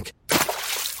fish tank.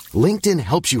 LinkedIn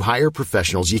helps you hire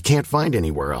professionals you can't find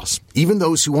anywhere else, even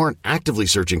those who aren't actively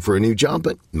searching for a new job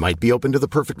but might be open to the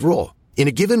perfect role. In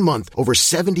a given month, over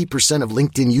 70% of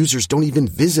LinkedIn users don't even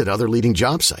visit other leading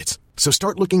job sites. So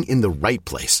start looking in the right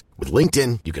place. With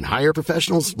LinkedIn, you can hire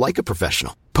professionals like a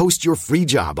professional. Post your free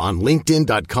job on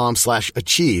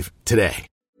linkedin.com/achieve today.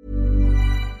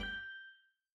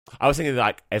 I was thinking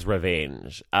like as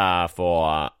revenge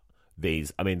for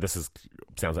these. I mean,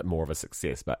 sounds like more of a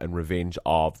success, but in revenge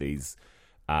of these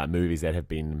movies that have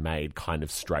been made kind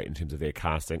of straight in terms of their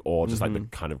casting, or just like the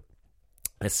kind of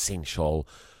essential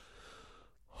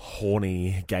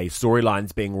horny gay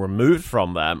storylines being removed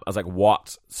from them. I was like,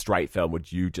 what straight film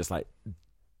would you just like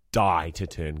die to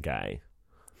turn gay?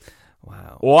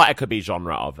 Wow. Or it could be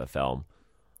genre of a film.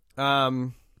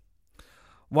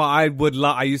 Well, I would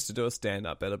I used to do a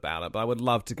stand-up bit about it, but I would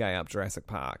love to gay up Jurassic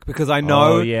Park because I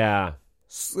know yeah.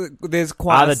 there's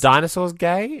quite. Are the dinosaurs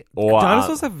gay? Or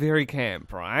dinosaurs are very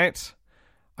camp, right?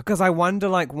 Because I wonder,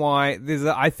 like, why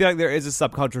I feel like there is a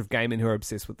subculture of gay men who are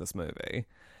obsessed with this movie.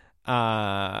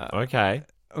 Okay.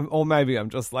 Or maybe I'm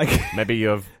just like Maybe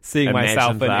you've seeing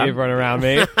myself imagined and that. everyone around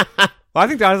me. Well, I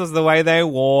think dinosaurs, the way they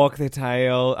walk, their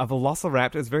tail, a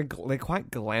velociraptor is they're quite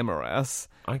glamorous.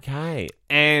 Okay.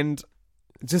 And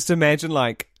just imagine,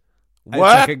 like,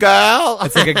 Work, girl!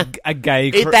 It's like a gay...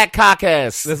 Eat that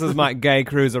carcass! This is my gay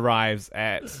cruise arrives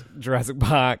at Jurassic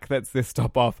Park. That's their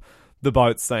stop off. The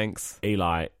boat sinks.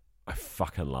 Eli, I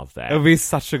fucking love that. It would be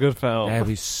such a good film. That would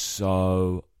be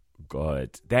so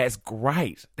good. That's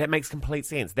great. That makes complete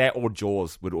sense. That or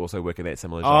Jaws would also work in that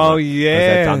similar genre. Oh, 'Cause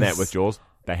yes. they've done that with Jaws.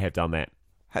 They have done that.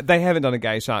 They haven't done a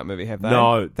gay shark movie, have they?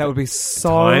 No. That would be so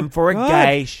Time for a good.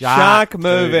 gay shark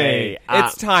movie. movie.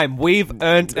 It's time. We've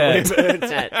earned it. We've earned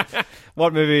it.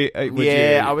 What movie would you...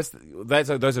 I was. Those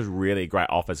are really great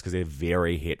offers because they're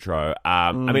very hetero.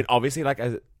 I mean, obviously, like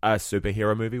a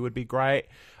superhero movie would be great.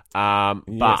 But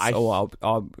Yes.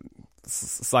 I'll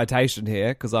citation here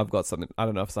because I've got something. I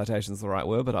don't know if citation is the right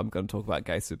word, but I'm going to talk about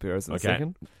gay superheroes in a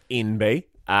second. NB.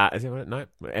 Is it no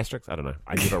asterisk? I don't know.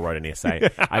 I never wrote an essay.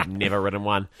 I've never written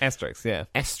one. Asterix, yeah.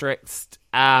 Asterisk.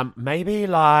 Maybe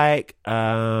like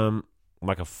a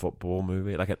football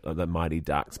movie, like the Mighty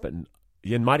Ducks, but.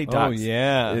 In Mighty Ducks,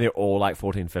 yeah. They're all like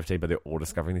 14, 15, but they're all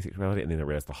discovering their sexuality, and then they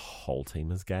realize the whole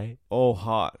team is gay. Oh,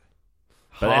 hot.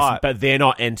 But they're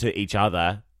not into each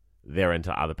other. They're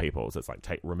into other people. So it's like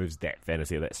removes that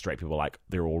fantasy of that straight people like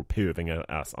they're all perving at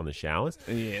us on the showers.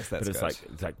 Yes, that's but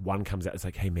good. it's like one comes out. It's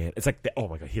like, hey man, it's like oh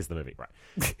my god, here's the movie, right?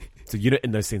 So you know,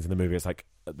 in those scenes in the movie, it's like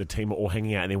the team are all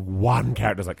hanging out, and then one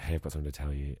character's like, hey, I've got something to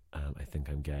tell you. I think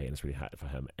I'm gay, and it's really hard for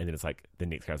him. And then it's like the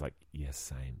next guy's like, yes,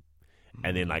 same.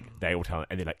 And then, like, they all tell,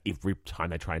 and then, like, every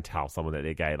time they try and tell someone that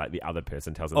they're gay, like, the other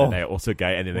person tells them that they're also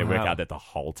gay, and then they work out that the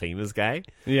whole team is gay.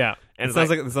 Yeah. And it sounds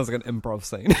like an improv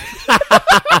scene.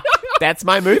 That's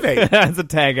my movie. It's a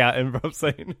tag out improv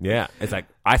scene. Yeah. It's like,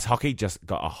 ice hockey just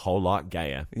got a whole lot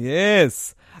gayer.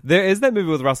 Yes. There is that movie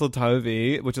with Russell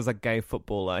Tovey, which is like gay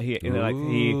footballer.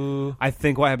 I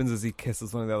think what happens is he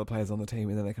kisses one of the other players on the team,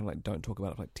 and then they kind of like don't talk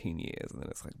about it for like 10 years, and then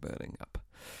it's like burning up.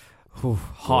 Ooh,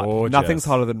 hot. Gorgeous. Nothing's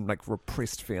hotter than like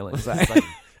repressed feelings.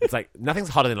 It's like nothing's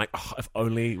hotter than like, oh, if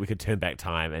only we could turn back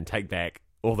time and take back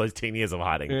all those 10 years of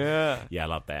hiding. Yeah. Yeah, I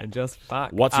love that. And just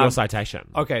fuck. What's your citation?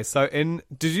 Okay, so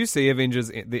did you see Avengers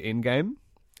the Endgame?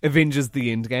 Avengers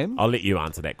the Endgame? I'll let you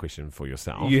answer that question for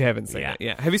yourself. You haven't seen it,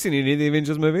 yeah. Have you seen any of the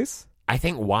Avengers movies? I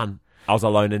think one. I was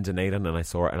alone in Dunedin and I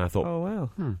saw it and I thought, Oh,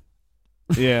 wow.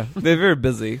 Yeah, they're very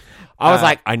busy. I was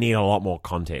like, I need a lot more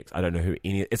context. I don't know who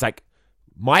any... It's like,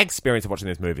 my experience of watching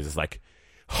these movies is like,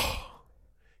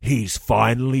 he's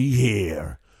finally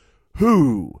here.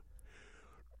 Who?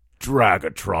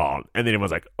 Dragatron. And then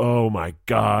everyone's like, oh my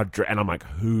God. And I'm like,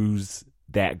 who's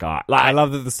that guy? Like, I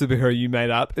love that the superhero you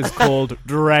made up is called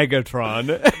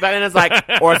Dragatron. But then it's like,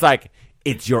 or it's like,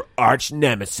 it's your arch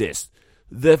nemesis,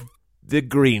 the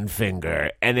Green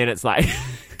Finger. And then it's like...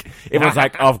 Everyone's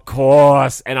like, of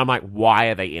course. And I'm like, why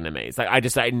are they enemies? Like, I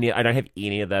don't have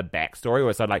any of the backstory. Or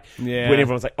it's like, when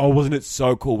everyone's like, oh, wasn't it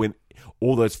so cool when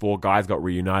all those four guys got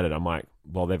reunited? I'm like,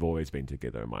 well, they've always been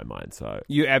together in my mind. So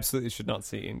You absolutely should not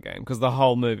see Endgame because the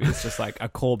whole movie is just like a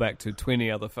callback to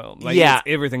 20 other films. Like,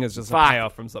 everything is just a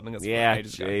payoff from something that's from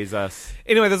ages ago. Jesus.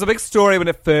 Anyway, there's a big story when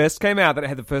it first came out that it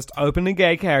had the first openly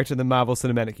gay character in the Marvel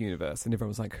Cinematic Universe, and everyone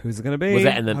was like, "Who's it going to be?" Was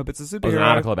that in the? I hope it's a superhero. Was an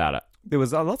article about it. There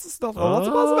was lots of stuff, lots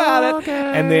of buzz about it.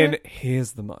 Okay. And then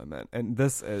here's the moment, and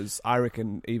this is, I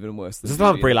reckon, even worse than Is this the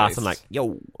one with Beauty Brie and the Larson, like, Beast.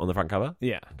 yo, on the front cover?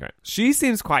 Yeah. Great. She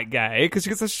seems quite gay because she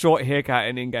gets a short haircut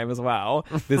in Endgame as well.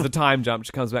 There's a time jump.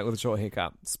 She comes back with a short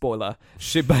haircut. Spoiler.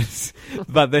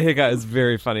 But the haircut is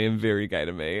very funny and very gay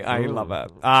to me. I love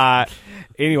it.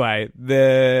 Anyway,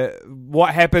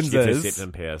 what happens She gets her is...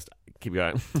 septum pierced. Keep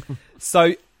going.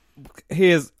 So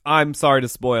I'm sorry to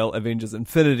spoil Avengers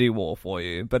Infinity War for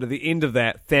you, but at the end of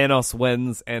that, Thanos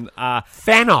wins and...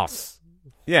 Thanos!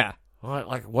 yeah.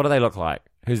 Like, what do they look like?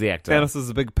 Who's the actor? Thanos is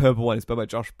a big purple one. He's played by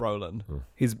Josh Brolin.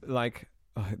 He's like,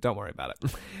 don't worry about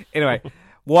it. Anyway,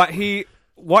 what he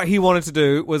wanted to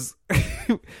do was,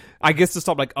 I guess, to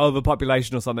stop like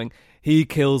overpopulation or something. He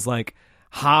kills like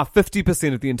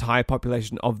 50% of the entire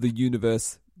population of the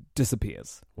universe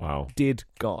disappears. Wow. Dead,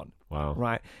 gone. Wow.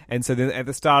 Right. And so then at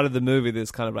the start of the movie,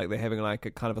 there's kind of like they're having like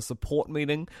a kind of a support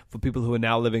meeting for people who are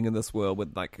now living in this world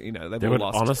with like, you know, they've They all would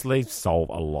lost. honestly solve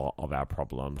a lot of our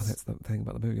problems. That's the thing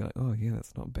about the movie. You're like, oh yeah,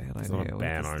 that's not a bad It's idea. not a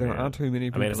bad idea. There aren't too many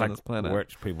people it's on like this planet.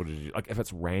 which people did you like? If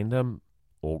it's random,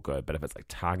 all good. But if it's like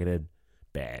targeted,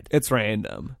 bad. It's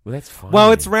random. Well, that's fine.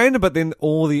 Well, it's random, but then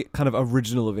all the kind of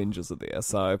original Avengers are there,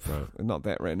 so Right. not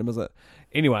that random, is it?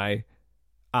 Anyway,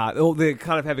 they're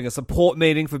kind of having a support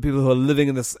meeting for people who are living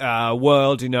in this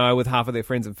world, you know, with half of their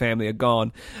friends and family are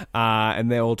gone, and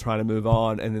they're all trying to move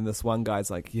on. And then this one guy's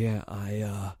like, "Yeah,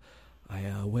 I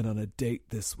went on a date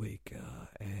this week,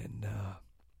 and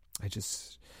I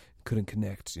just couldn't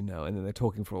connect, you know." And then they're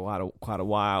talking for quite a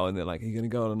while, and they're like, "Are you going to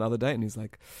go on another date?" And he's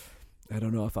like, "I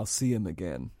don't know if I'll see him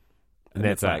again." And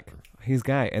that's it's like, he's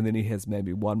gay. And then he has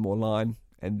maybe one more line,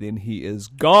 and then he is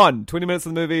gone. 20 minutes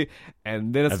of the movie,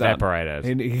 and then it's Evaporated.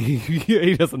 done. And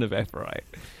he doesn't evaporate.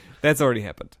 That's already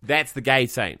happened. That's the gay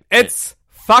scene. It's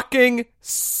fucking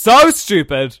so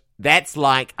stupid. That's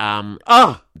like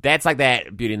that's like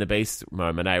that Beauty and the Beast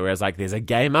moment, where it's like there's a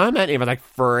gay moment, everyone's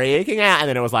like freaking out, and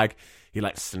then it was like he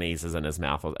like sneezes in his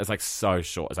mouth. It's like so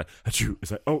short. It's like achoo.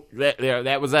 It's like, oh,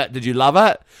 that was it. Did you love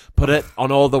it? Put it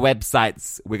on all the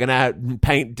websites. We're gonna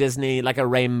paint Disney like a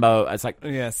rainbow. It's like,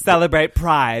 Yeah, celebrate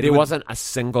pride. there wasn't a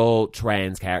single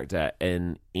trans character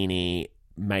in any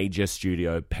major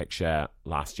studio picture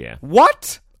last year.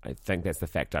 What? I think that's the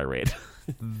fact I read.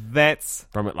 That's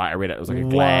From it, like I read it was like a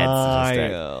glad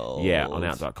statistic. wild. Yeah, on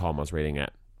out.com I was reading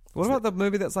it. What about the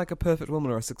movie that's like a perfect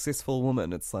woman or a successful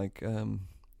woman? It's like,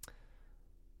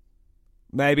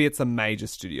 maybe it's a major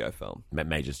studio film.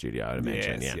 Major studio, I'd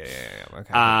imagine. Yes, yeah.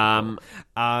 Okay.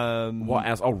 What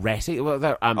else? Oh, Ratty. Well,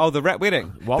 The Rat Wedding.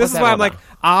 What This was is that why all I'm like, about?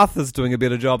 Arthur's doing a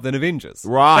better job than Avengers.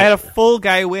 Right. They had a full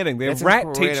gay wedding. Their That's rat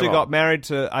incredible. teacher got married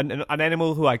to an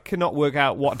animal who I cannot work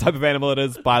out what type of animal it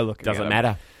is by looking at doesn't him.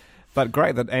 matter. But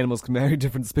great that animals can marry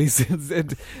different species.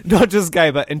 And not just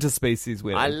gay, but interspecies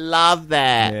wedding. I love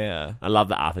that. Yeah. I love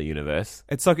the Arthur universe.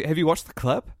 It's so. Have you watched the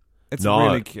clip? It's No.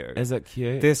 really cute. Is it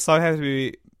cute? They're so happy to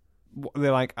be.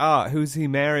 They're like, who's he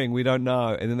marrying? We don't know.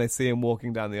 And then they see him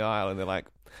walking down the aisle, and they're like,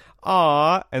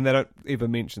 and they don't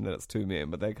even mention that it's two men,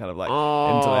 but they kind of like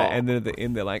into it. And then at the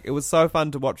end, they're like, it was so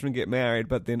fun to watch him get married,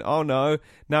 but then, oh no,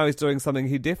 now he's doing something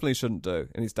he definitely shouldn't do,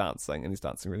 and he's dancing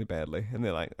really badly. And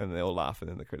they're like, and they all laugh, and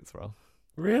then the credits roll.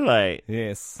 Really?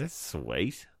 Yes, That's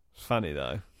sweet. funny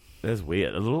though. That's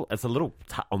weird. It's a little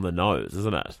on the nose,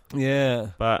 isn't it? Yeah,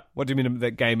 But what do you mean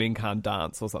that gay men can't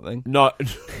dance or something? no,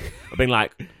 I mean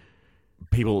like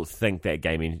people think that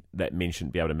that men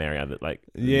shouldn't be able to marry other like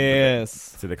Yes.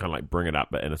 so they kind of like bring it up,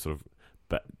 but in a sort of,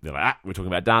 but they're like, we're talking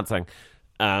about dancing,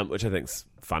 which I think's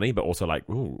funny, but also like,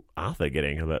 ooh, Arthur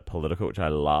getting a bit political, which I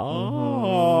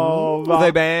love. Well,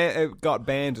 it got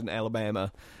banned in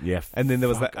Alabama. Yeah, And then there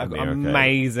was fuck that America.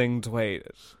 amazing tweet.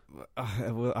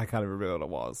 I can't even remember what it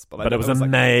was, But it was like-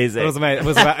 amazing. it was amazing.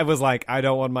 It was like, I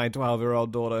don't want my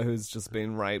 12-year-old daughter who's just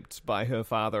been raped by her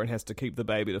father and has to keep the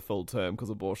baby to full term because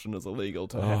abortion is illegal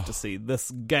to have to see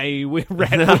this gay rat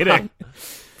wedding.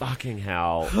 Fucking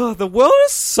hell. Oh, the world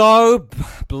is so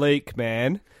bleak,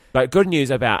 man. But good news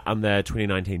about the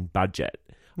 2019 budget.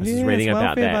 I was just reading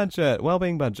about that.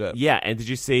 Wellbeing budget. Yeah, and did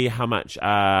you see how much?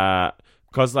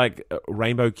 Because like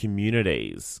Rainbow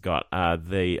Communities got I'm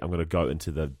going to go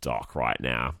into the doc right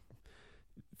now.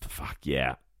 Fuck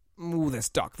yeah. Ooh, this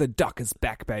doc. The doc is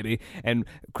back, baby. And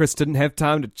Chris didn't have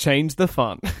time to change the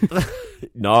font.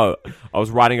 No, I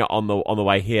was writing it on the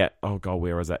way here. Oh god,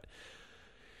 where is it?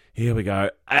 Here we go.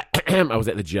 I was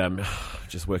at the gym,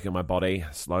 just working on my body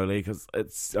slowly because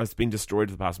it's been destroyed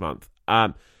for the past month.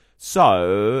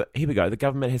 So here we go. The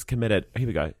government has committed. Here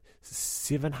we go.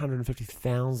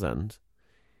 750,000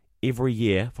 every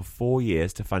year for 4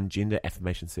 years to fund gender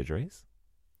affirmation surgeries.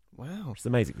 Wow. Which is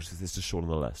amazing because it's just short on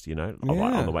the list, you know, Yeah.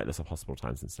 on the wait list of hospital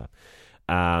times and stuff.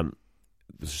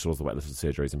 This shortens the wait list of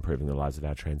surgeries, improving the lives of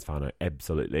our trans whānau,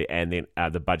 absolutely. And then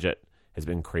the budget has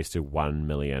been increased to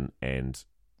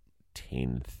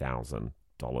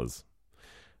 $1,010,000,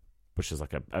 which is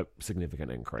like a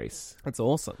significant increase, That's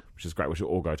awesome. which is great. We should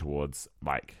all go towards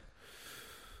like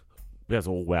there's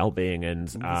all well-being and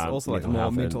It's also like mental more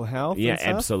health mental health. Yeah, and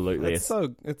stuff. absolutely. It's all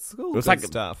It good was like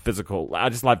stuff. physical. I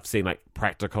just love seeing like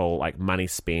practical, like money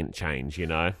spent change. You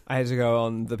know, I had to go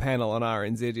on the panel on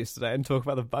RNZ yesterday and talk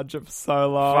about the budget for so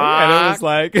long, Fuck. and it was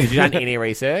like, have you done any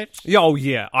research? Oh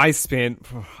yeah, I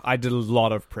did a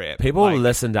lot of prep. People Like,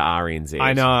 listen to RNZ.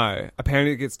 I know.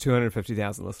 Apparently, it gets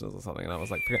 250,000 listeners or something, and I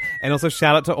was like, and also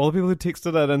shout out to all the people who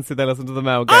texted it and said they listened to the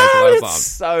male games Oh, when I was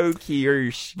it's on. so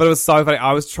cute. But it was so funny.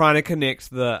 I was trying to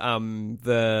connect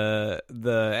the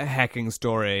hacking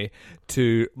story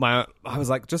to my. I was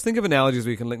like, just think of analogies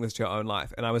where you can link this to your own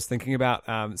life, and I was thinking about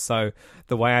so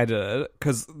the way I did it,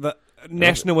 because the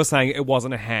National was saying it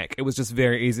wasn't a hack. It was just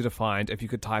very easy to find if you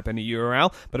could type in a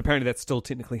URL. But apparently that's still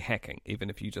technically hacking,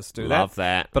 even if you just do that. Love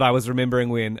that. But I was remembering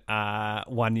when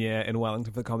 1 year in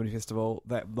Wellington for the Comedy Festival,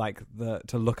 that like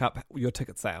to look up your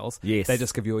ticket sales, Yes. they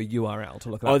just give you a URL to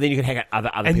look it up. Oh, then you could hack out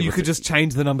other and people. you could just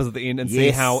change the numbers at the end and see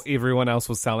Yes. how everyone else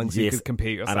was selling, so you Yes. could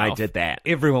compare yourself. And I did that.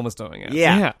 Everyone was doing it.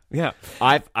 Yeah. Yeah.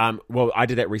 I've I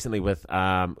did that recently with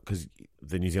because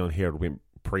the New Zealand Herald went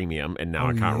premium, and now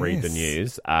I can't read the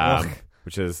yes. news.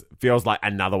 Which feels like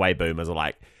another way boomers are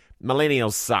like,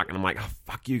 millennials suck. And I'm like, oh,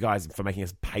 fuck you guys for making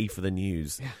us pay for the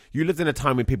news. Yeah. You lived in a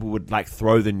time when people would like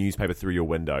throw the newspaper through your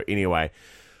window. Anyway.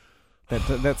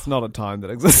 That's not a time that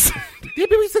exists. Yeah,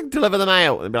 people used to deliver the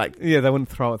mail and be like, yeah, they wouldn't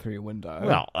throw it through your window.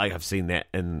 well, I've seen that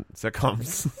in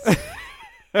sitcoms.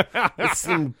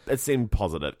 it seemed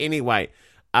positive. Anyway,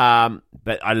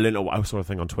 but I learned a sort of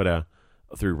thing on Twitter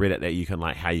through Reddit that you can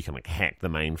like hack the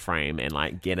mainframe and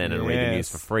like get in and read the news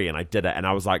for free, and I did it, and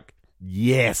I was like,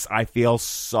 yes, I feel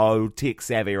so tech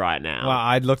savvy right now. Well,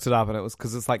 I looked it up, and it was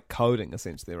because it's like coding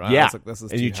essentially, right? Yeah, I was like, this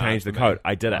is and too you hard changed the for me. code.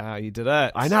 I did it. Wow, you did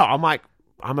it. I know. I'm like,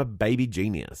 I'm a baby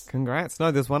genius. Congrats.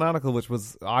 No, there's one article which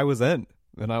I was in,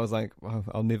 and I was like, oh,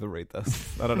 I'll never read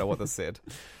this. I don't know what this said.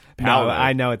 No,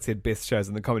 I know it said best shows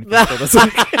in the comedy festival this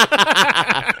week.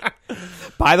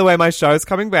 By the way, my show's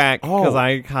coming back because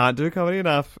I can't do comedy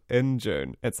enough in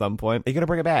June at some point. Are you going to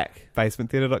bring it back?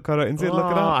 Basementtheatre.co.nz,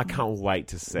 look it up. I can't wait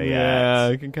to see Yeah,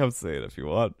 it. you can come see it if you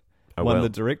want. I Won will. the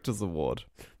Director's Award.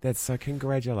 That's so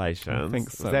congratulations.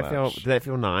 Thanks so Does that much. Did that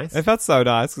feel nice? It felt so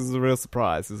nice because it was a real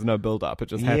surprise. There's no build-up. It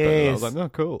just happened. And I was like, oh,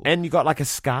 cool. And you got like a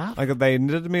scarf? They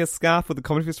knitted me a scarf with the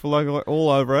Comedy Festival logo all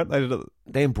over it. They did it.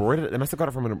 They embroidered it. They must have got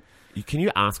it from Can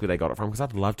you ask where they got it from? Because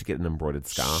I'd love to get an embroidered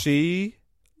scarf.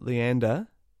 Leander,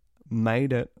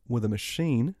 made it with a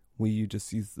machine where you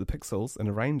just use the pixels and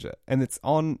arrange it. And it's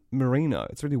on merino.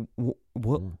 It's really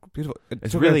beautiful.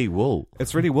 It's really wool.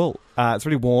 It's really wool. It's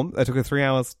really warm. It took her 3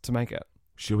 hours to make it.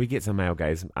 Should we get some male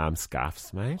gaze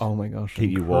scarves, mate? Oh my gosh. Keep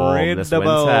you warm this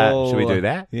winter. Should we do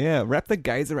that? Yeah, wrap the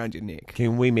gaze around your neck.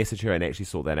 Can we message her and actually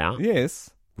sort that out? Yes.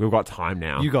 We've got time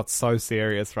now. You got so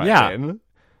serious right Yeah. then.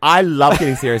 I love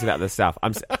getting serious about this stuff.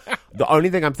 The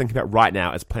only thing I'm thinking about right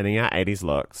now is planning our 80s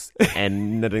looks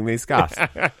and knitting these scarves.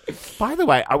 By the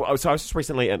way, so I was just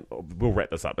recently, and we'll wrap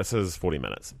this up. This is 40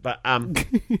 minutes. But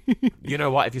you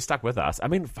know what? If you're stuck with us, I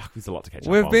mean, fuck, there's a lot to catch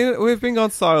up on. We've been gone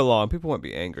so long. People won't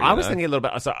be angry. I was thinking a little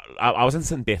bit. So I was in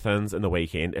St. Bethan's in the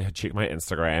weekend. Check my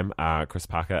Instagram, Chris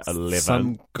Parker 11.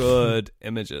 Some good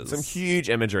images. Some huge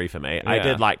imagery for me. Yeah. I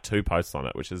did like 2 posts on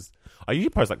it, which is I usually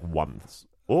post like once.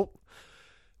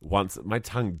 Once my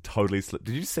tongue totally slipped.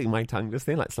 Did you see my tongue just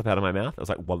then, like slip out of my mouth? It was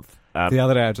like once. The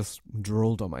other day, I just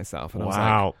drooled on myself, and I was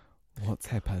like, "What's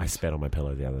happened?" I spat on my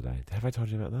pillow the other day. Have I told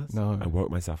you about this? No. I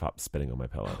woke myself up spitting on my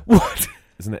pillow. What?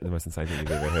 Isn't that the most insane thing you've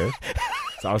ever heard?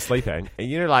 So I was sleeping, and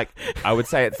you know, like I would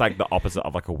say it's like the opposite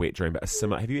of like a wet dream, but a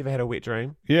similar. Have you ever had a wet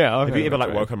dream? Yeah. Have you ever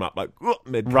like woken up like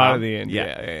mid right at the end?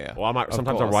 Yeah. Well,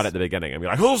 sometimes I'm course. right at the beginning, and be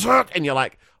like, "Who's hurt?" And you're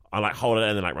like, I like hold it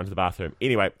in and like run to the bathroom.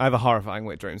 Anyway, I have a horrifying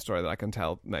wet dream story that I can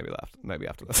tell maybe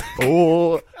after this.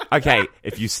 oh, okay.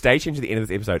 If you stay tuned to the end of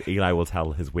this episode, Eli will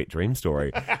tell his wet dream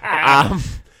story.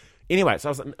 Anyway, so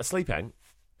I was sleeping,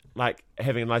 like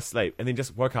having a nice sleep, and then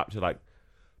just woke up to like,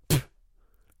 and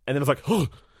then I was like, oh,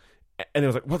 and I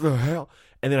was like, what the hell?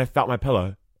 And then I felt my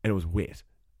pillow, and it was wet,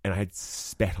 and I had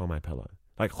spat on my pillow,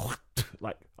 like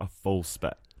a full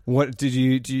spit. What did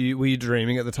you? Were you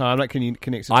dreaming at the time? Like, can you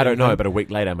connect? I don't know, but a week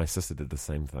later, my sister did the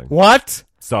same thing. What?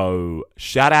 So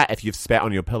shout out if you've spat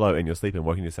on your pillow in your sleep and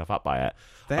woken yourself up by it.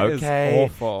 That is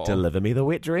awful. Deliver me the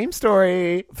wet dream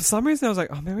story. For some reason, I was like,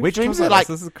 oh, maybe Wet dreams are like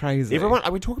this is crazy. Everyone,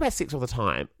 we talk about sex all the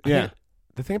time. I Yeah. think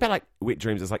the thing about like wet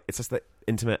dreams is like it's just the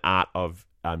intimate art of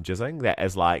jizzing that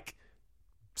is like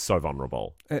so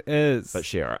vulnerable. It is. But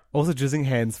share it. Also, jizzing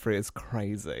hands free is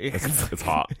crazy. It's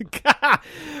hot.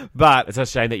 But It's a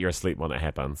shame that you're asleep when it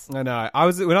happens. I know.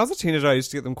 When I was a teenager, I used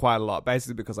to get them quite a lot,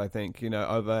 basically because I think,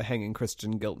 overhanging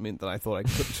Christian guilt meant that I thought I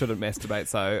shouldn't masturbate,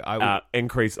 so I would...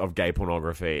 Increase of gay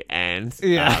pornography and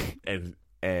Yeah.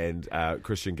 and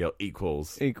Christian guilt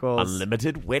equals Equals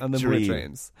unlimited wet unlimited dreams.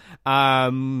 dreams.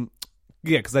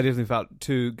 Yeah, because I definitely felt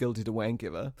too guilty to wank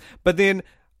ever. But then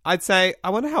I'd say, I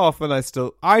wonder how often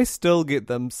I still get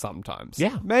them sometimes.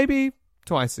 Yeah. Maybe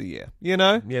twice a year, you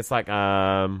know? Yeah, it's like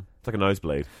a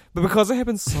nosebleed. But because it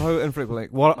happens so infrequently,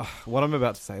 what I'm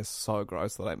about to say is so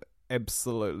gross that I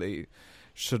absolutely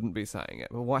shouldn't be saying it.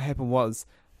 But what happened was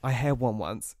I had one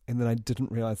once, and then I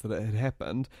didn't realize that it had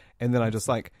happened, and then I just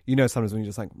like, sometimes when you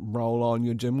just like roll on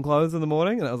your gym clothes in the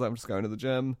morning, and I was like, I'm just going to the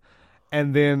gym,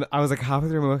 and then I was like halfway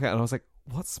through my workout, and I was like,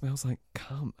 what smells like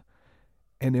cum?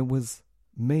 And it was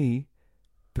me,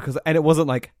 and it wasn't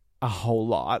like a whole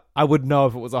lot. I would know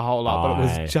if it was a whole lot, but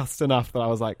it was just enough that I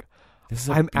was like,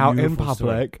 I'm out in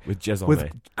public with jizz on with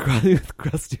me. with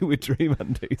crusty with dream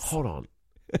undies. Hold on.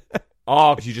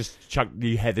 Oh, because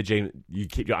you had the gym, you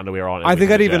keep your underwear on. I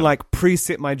think I'd even like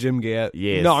preset my gym gear,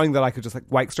 yes, knowing that I could just like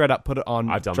wake straight up, put it on.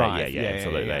 I've done drive. that, yeah,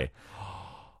 absolutely. Yeah.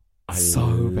 I So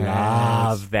love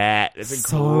bad. that. It's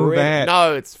So bad.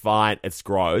 No, it's fine. It's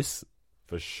gross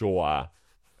for sure.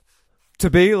 To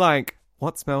be like,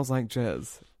 what smells like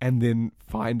jizz, and then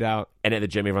find out And at the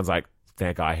gym, everyone's like,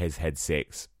 that guy has had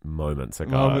sex moments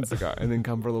ago, and then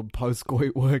come for a little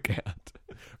post-coit workout.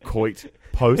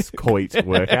 Post-coit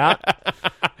workout.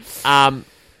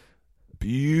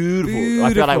 Beautiful.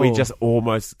 I feel like we just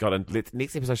almost got in.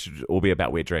 Next episode should all be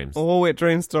about wet dreams. All wet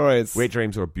dream stories. Wet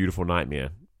dreams are a beautiful nightmare.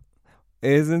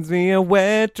 Isn't me a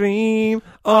wet dream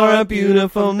or a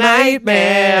beautiful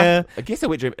nightmare? I guess a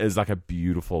wet dream is like a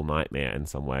beautiful nightmare in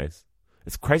some ways.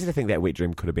 It's crazy to think that wet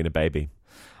dream could have been a baby.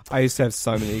 I used to have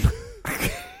so many.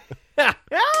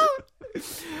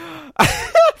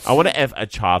 I wonder if a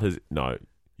child has... No,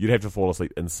 you'd have to fall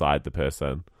asleep inside the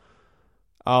person.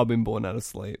 I've been born out of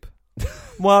sleep.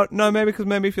 Well, no, maybe if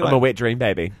you're I'm a wet dream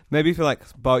baby. maybe if you're like,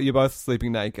 you're both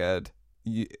sleeping naked.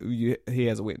 He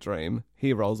has a wet dream.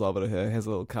 He rolls over to her, has a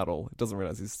little cuddle. Doesn't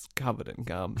realize he's covered in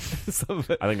cum. Some of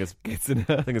it I think it's gets in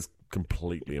her. I think it's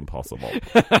completely impossible.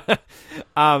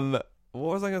 What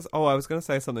was I going to? Oh, I was going to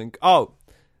say something. Oh,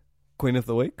 Queen of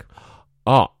the Week.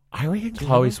 Oh, I reckon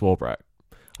Chloe Swarbrick.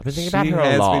 I've been thinking about her a lot.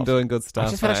 She has been doing good stuff. I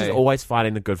just feel like she's always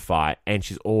fighting the good fight, and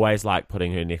she's always like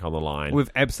putting her neck on the line. We've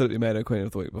absolutely made her Queen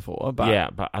of the Week before, but yeah,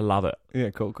 but I love it. yeah,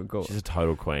 cool. She's a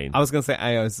total queen. I was going to say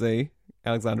AOC,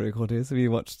 Alexandria Cortez. Have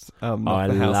you watched Knock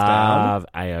the House I Down? love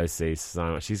AOC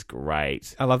so much. She's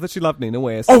great. I love that she loved Nina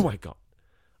West. Oh my god.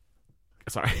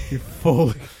 Sorry.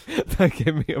 That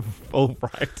gave me a full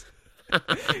fright.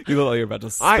 You look like you're about to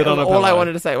spit on a all I pillow.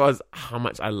 wanted to say was how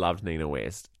much I loved Nina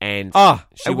West, and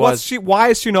Why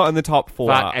is she not in the top 4?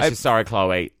 But actually, sorry,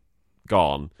 Chloe,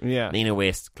 gone. Yeah. Nina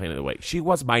West, Queen of the Week. She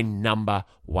was my number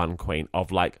one queen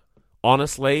of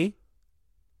honestly,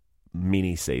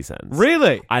 many seasons.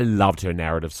 Really? I loved her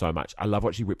narrative so much. I love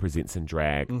what she represents in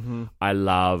drag. Mm-hmm. I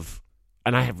loved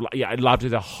her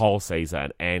the whole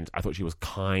season, and I thought she was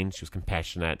kind, she was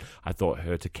compassionate. I thought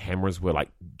her to cameras were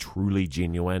truly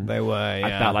genuine. They were, yeah.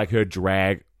 I felt like her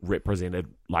drag represented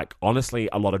honestly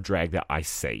a lot of drag that I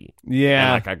see.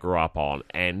 Yeah. And I grew up on,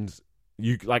 and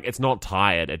it's not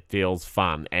tired, it feels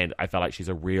fun, and I felt like she's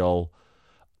a real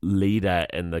leader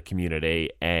in the community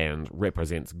and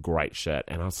represents great shit.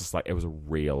 And I was just it was a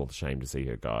real shame to see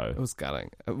her go. It was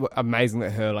gutting. Amazing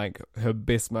that her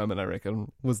best moment, I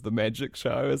reckon, was the magic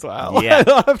show as well. Yeah,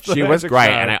 I loved the she was magic great,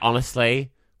 show. and I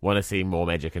honestly want to see more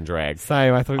magic and drag.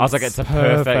 Same. I thought I was it's a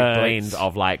perfect blend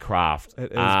of craft.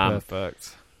 It is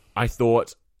perfect.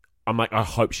 I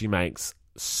hope she makes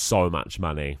so much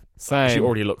money. Same. She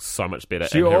already looks so much better.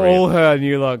 She all her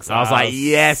new looks. I was like,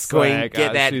 yes, queen,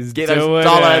 get that, She's get those doing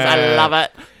dollars. it. I love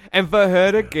it. And for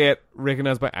her to get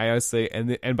recognized by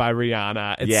AOC and by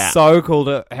Rihanna, it's Yeah. so cool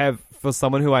to have for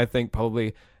someone who I think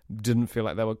probably didn't feel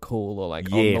like they were cool or on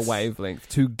Yes. the wavelength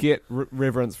to get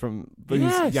reverence from these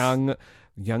Yes.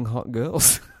 young hot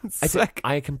girls. It's sick.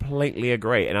 I completely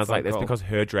agree, and I was So like, that's cool. because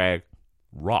her drag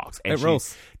rocks, and It she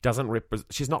rules. doesn't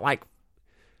represent. She's not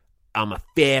I'm a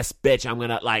fierce bitch, I'm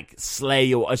gonna slay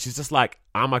you. She's just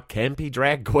I'm a campy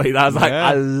drag queen. I was like, Yeah.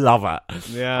 I love it.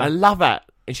 Yeah. I love it,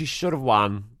 and she should have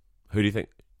won. Who do you think?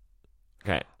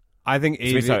 Okay, I think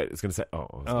Evie. so it's gonna say.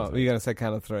 Oh, you're going to say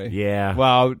count of 3? Yeah.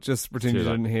 Well, just pretend you Too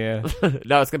late. didn't hear.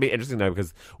 No, it's gonna be interesting though,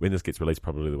 because when this gets released,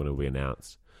 probably the winner will be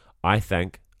announced. I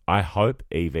hope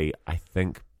Evie. I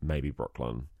think maybe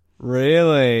Brooklyn.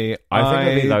 Really? I think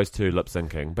it'll be those two lip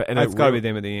syncing, but It's got to be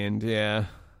them at the end, yeah.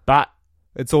 But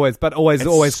It's always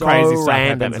it's so crazy stuff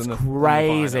random. happens It's in the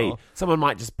crazy. final. Someone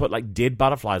might just put dead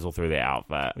butterflies all through their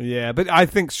outfit. Yeah, but I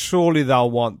think surely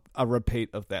they'll want a repeat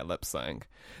of that lip sync.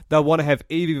 They'll want to have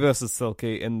Evie versus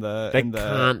Silky in the.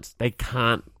 They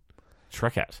can't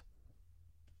trick it.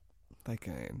 They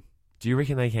can. Do you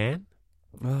reckon they can?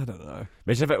 I don't know.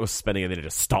 Imagine if it was spinning and then it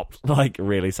just stopped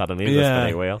really suddenly in the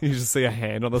spinning wheel. You just see a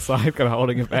hand on the side, kind of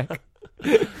holding it back.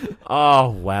 Oh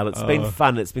well, it's been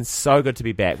fun. It's been so good to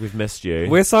be back. We've missed you.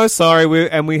 We're so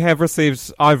sorry. I've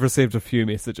received a few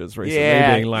messages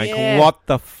recently being like, "What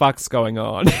the fuck's going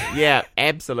on?" Yeah,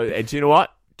 absolutely. And do you know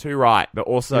what? Too right, but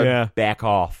also Yeah. back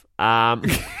off.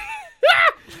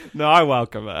 No, I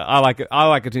welcome it. I like it. I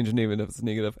like attention even if it's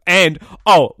negative. And,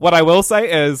 what I will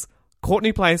say is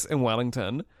Courtney Place in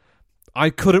Wellington, I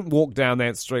couldn't walk down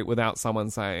that street without someone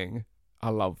saying, I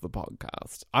love the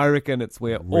podcast. I reckon it's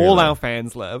where all our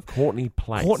fans live. Courtney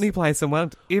Place. Courtney Place in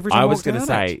Wellington. Every time I was going to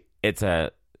say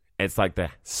it's like the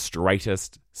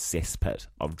straightest cesspit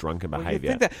of drunken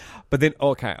behaviour. But then,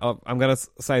 okay, I'm going to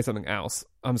say something else.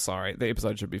 I'm sorry, the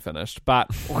episode should be finished. But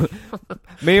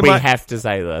We have to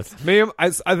say this.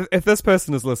 If this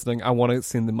person is listening, I want to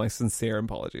send them my sincere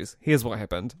apologies. Here's what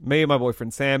happened. Me and my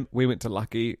boyfriend Sam, we went to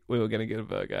Lucky. We were going to get a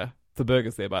burger. The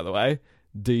burger's there, by the way.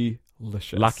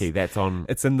 Delicious. Lucky, that's on...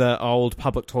 It's in the old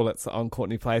public toilets on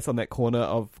Courtney Place, on that corner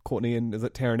of Courtney and, is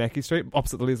it Taranaki Street?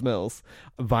 Opposite the Les Mills,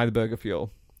 by the Burger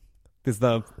Fuel. There's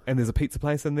a pizza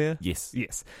place in there. Yes.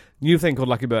 New thing called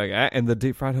Lucky Burger, and the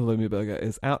deep fried halloumi burger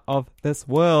is out of this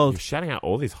world. You're shouting out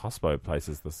all these hospo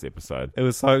places this episode. It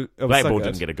was so Blackball good.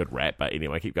 didn't get a good rap, but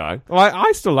anyway, keep going. Well,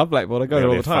 I still love Blackball. I go there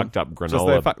all the time. Fucked up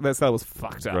granola. That salad was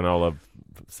fucked up. Granola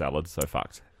salad, so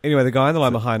fucked. Anyway, the guy in the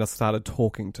line behind us started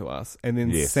talking to us, and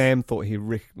then Yes. Sam thought he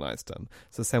recognised him.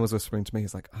 So Sam was whispering to me,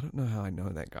 he's like, I don't know how I know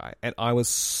that guy. And I was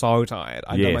so tired.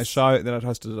 I'd done my show, then I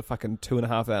hosted a fucking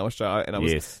 2.5-hour show, and I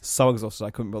was so exhausted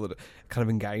I couldn't bother kind of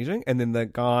engaging. And then the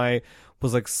guy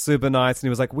was like super nice, and he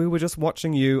was like, we were just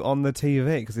watching you on the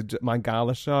TV, because my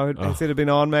gala show he said it had been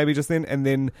on maybe just then.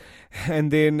 And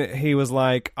then he was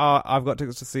like, I've got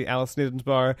tickets to see Alice in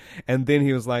Edinburgh. And then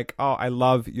he was like, I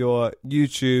love your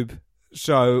YouTube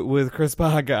show with Chris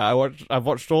Parker. I've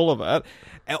watched all of it.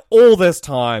 And all this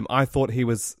time, I thought he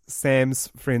was Sam's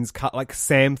friend's cut. Like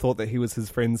Sam thought that he was his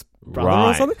friend's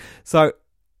brother or something. So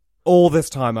all this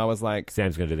time, I was like,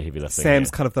 Sam's going to do the heavy lifting. Sam's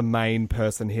here. kind of the main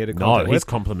person here to No, contact he's with.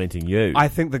 complimenting you. I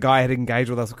think the guy had engaged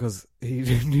with us because he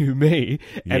knew me,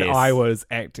 and Yes. I was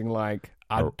acting like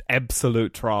an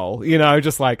absolute troll.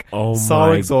 Just like Oh so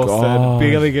my exhausted, God.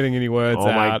 barely getting any words out.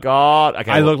 Oh my God.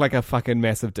 Okay, I look like a fucking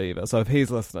massive diva. So if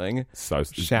he's listening, so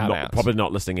shout out. Probably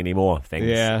not listening anymore. Thanks,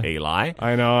 Yeah. Eli.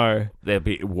 I know. There'll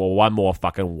be one more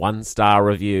fucking 1-star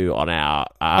review on our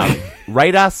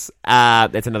Rate Us.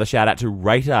 That's another shout out to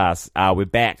Rate Us. We're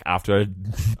back after a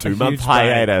 2-month Huge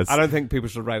hiatus. break. I don't think people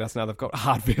should rate us now. They've got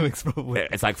hard feelings probably.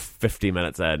 It's like 50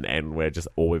 minutes in, and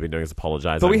all we've been doing is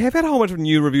apologising. But we have had a whole bunch of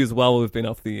new reviews while we've been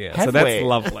off the air. Have So that's we?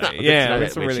 lovely. Good to Yeah, know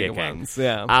that's that some we're really good checking. ones.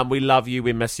 Yeah. We love you.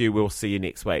 We miss you. We'll see you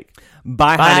next week.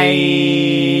 Bye, Bye.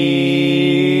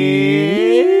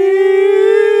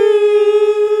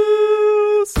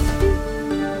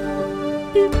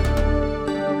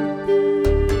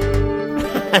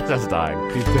 Just dying.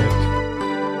 He's dead.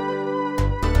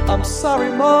 I'm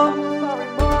sorry, Mom.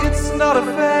 It's not a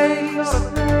phase.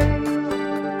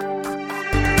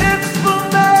 It's the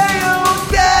male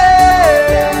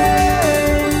gaze.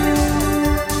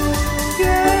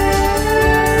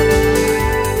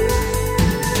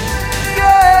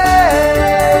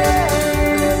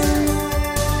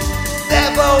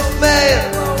 They're both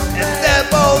male, and they're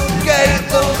both gay.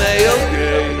 The male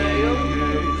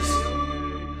gaze.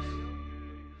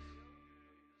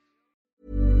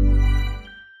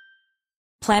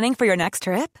 Planning for your next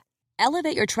trip?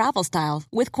 Elevate your travel style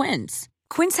with Quince.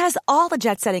 Quince has all the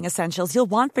jet-setting essentials you'll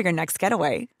want for your next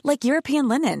getaway, like European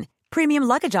linen, premium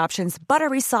luggage options,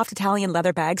 buttery soft Italian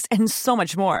leather bags, and so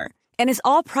much more. And is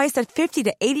all priced at 50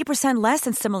 to 80% less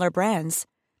than similar brands.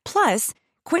 Plus,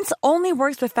 Quince only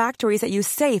works with factories that use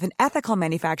safe and ethical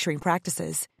manufacturing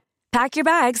practices. Pack your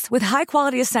bags with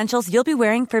high-quality essentials you'll be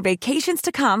wearing for vacations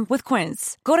to come with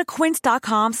Quince. Go to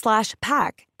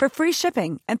quince.com/pack for free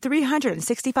shipping and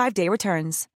 365-day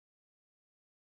returns.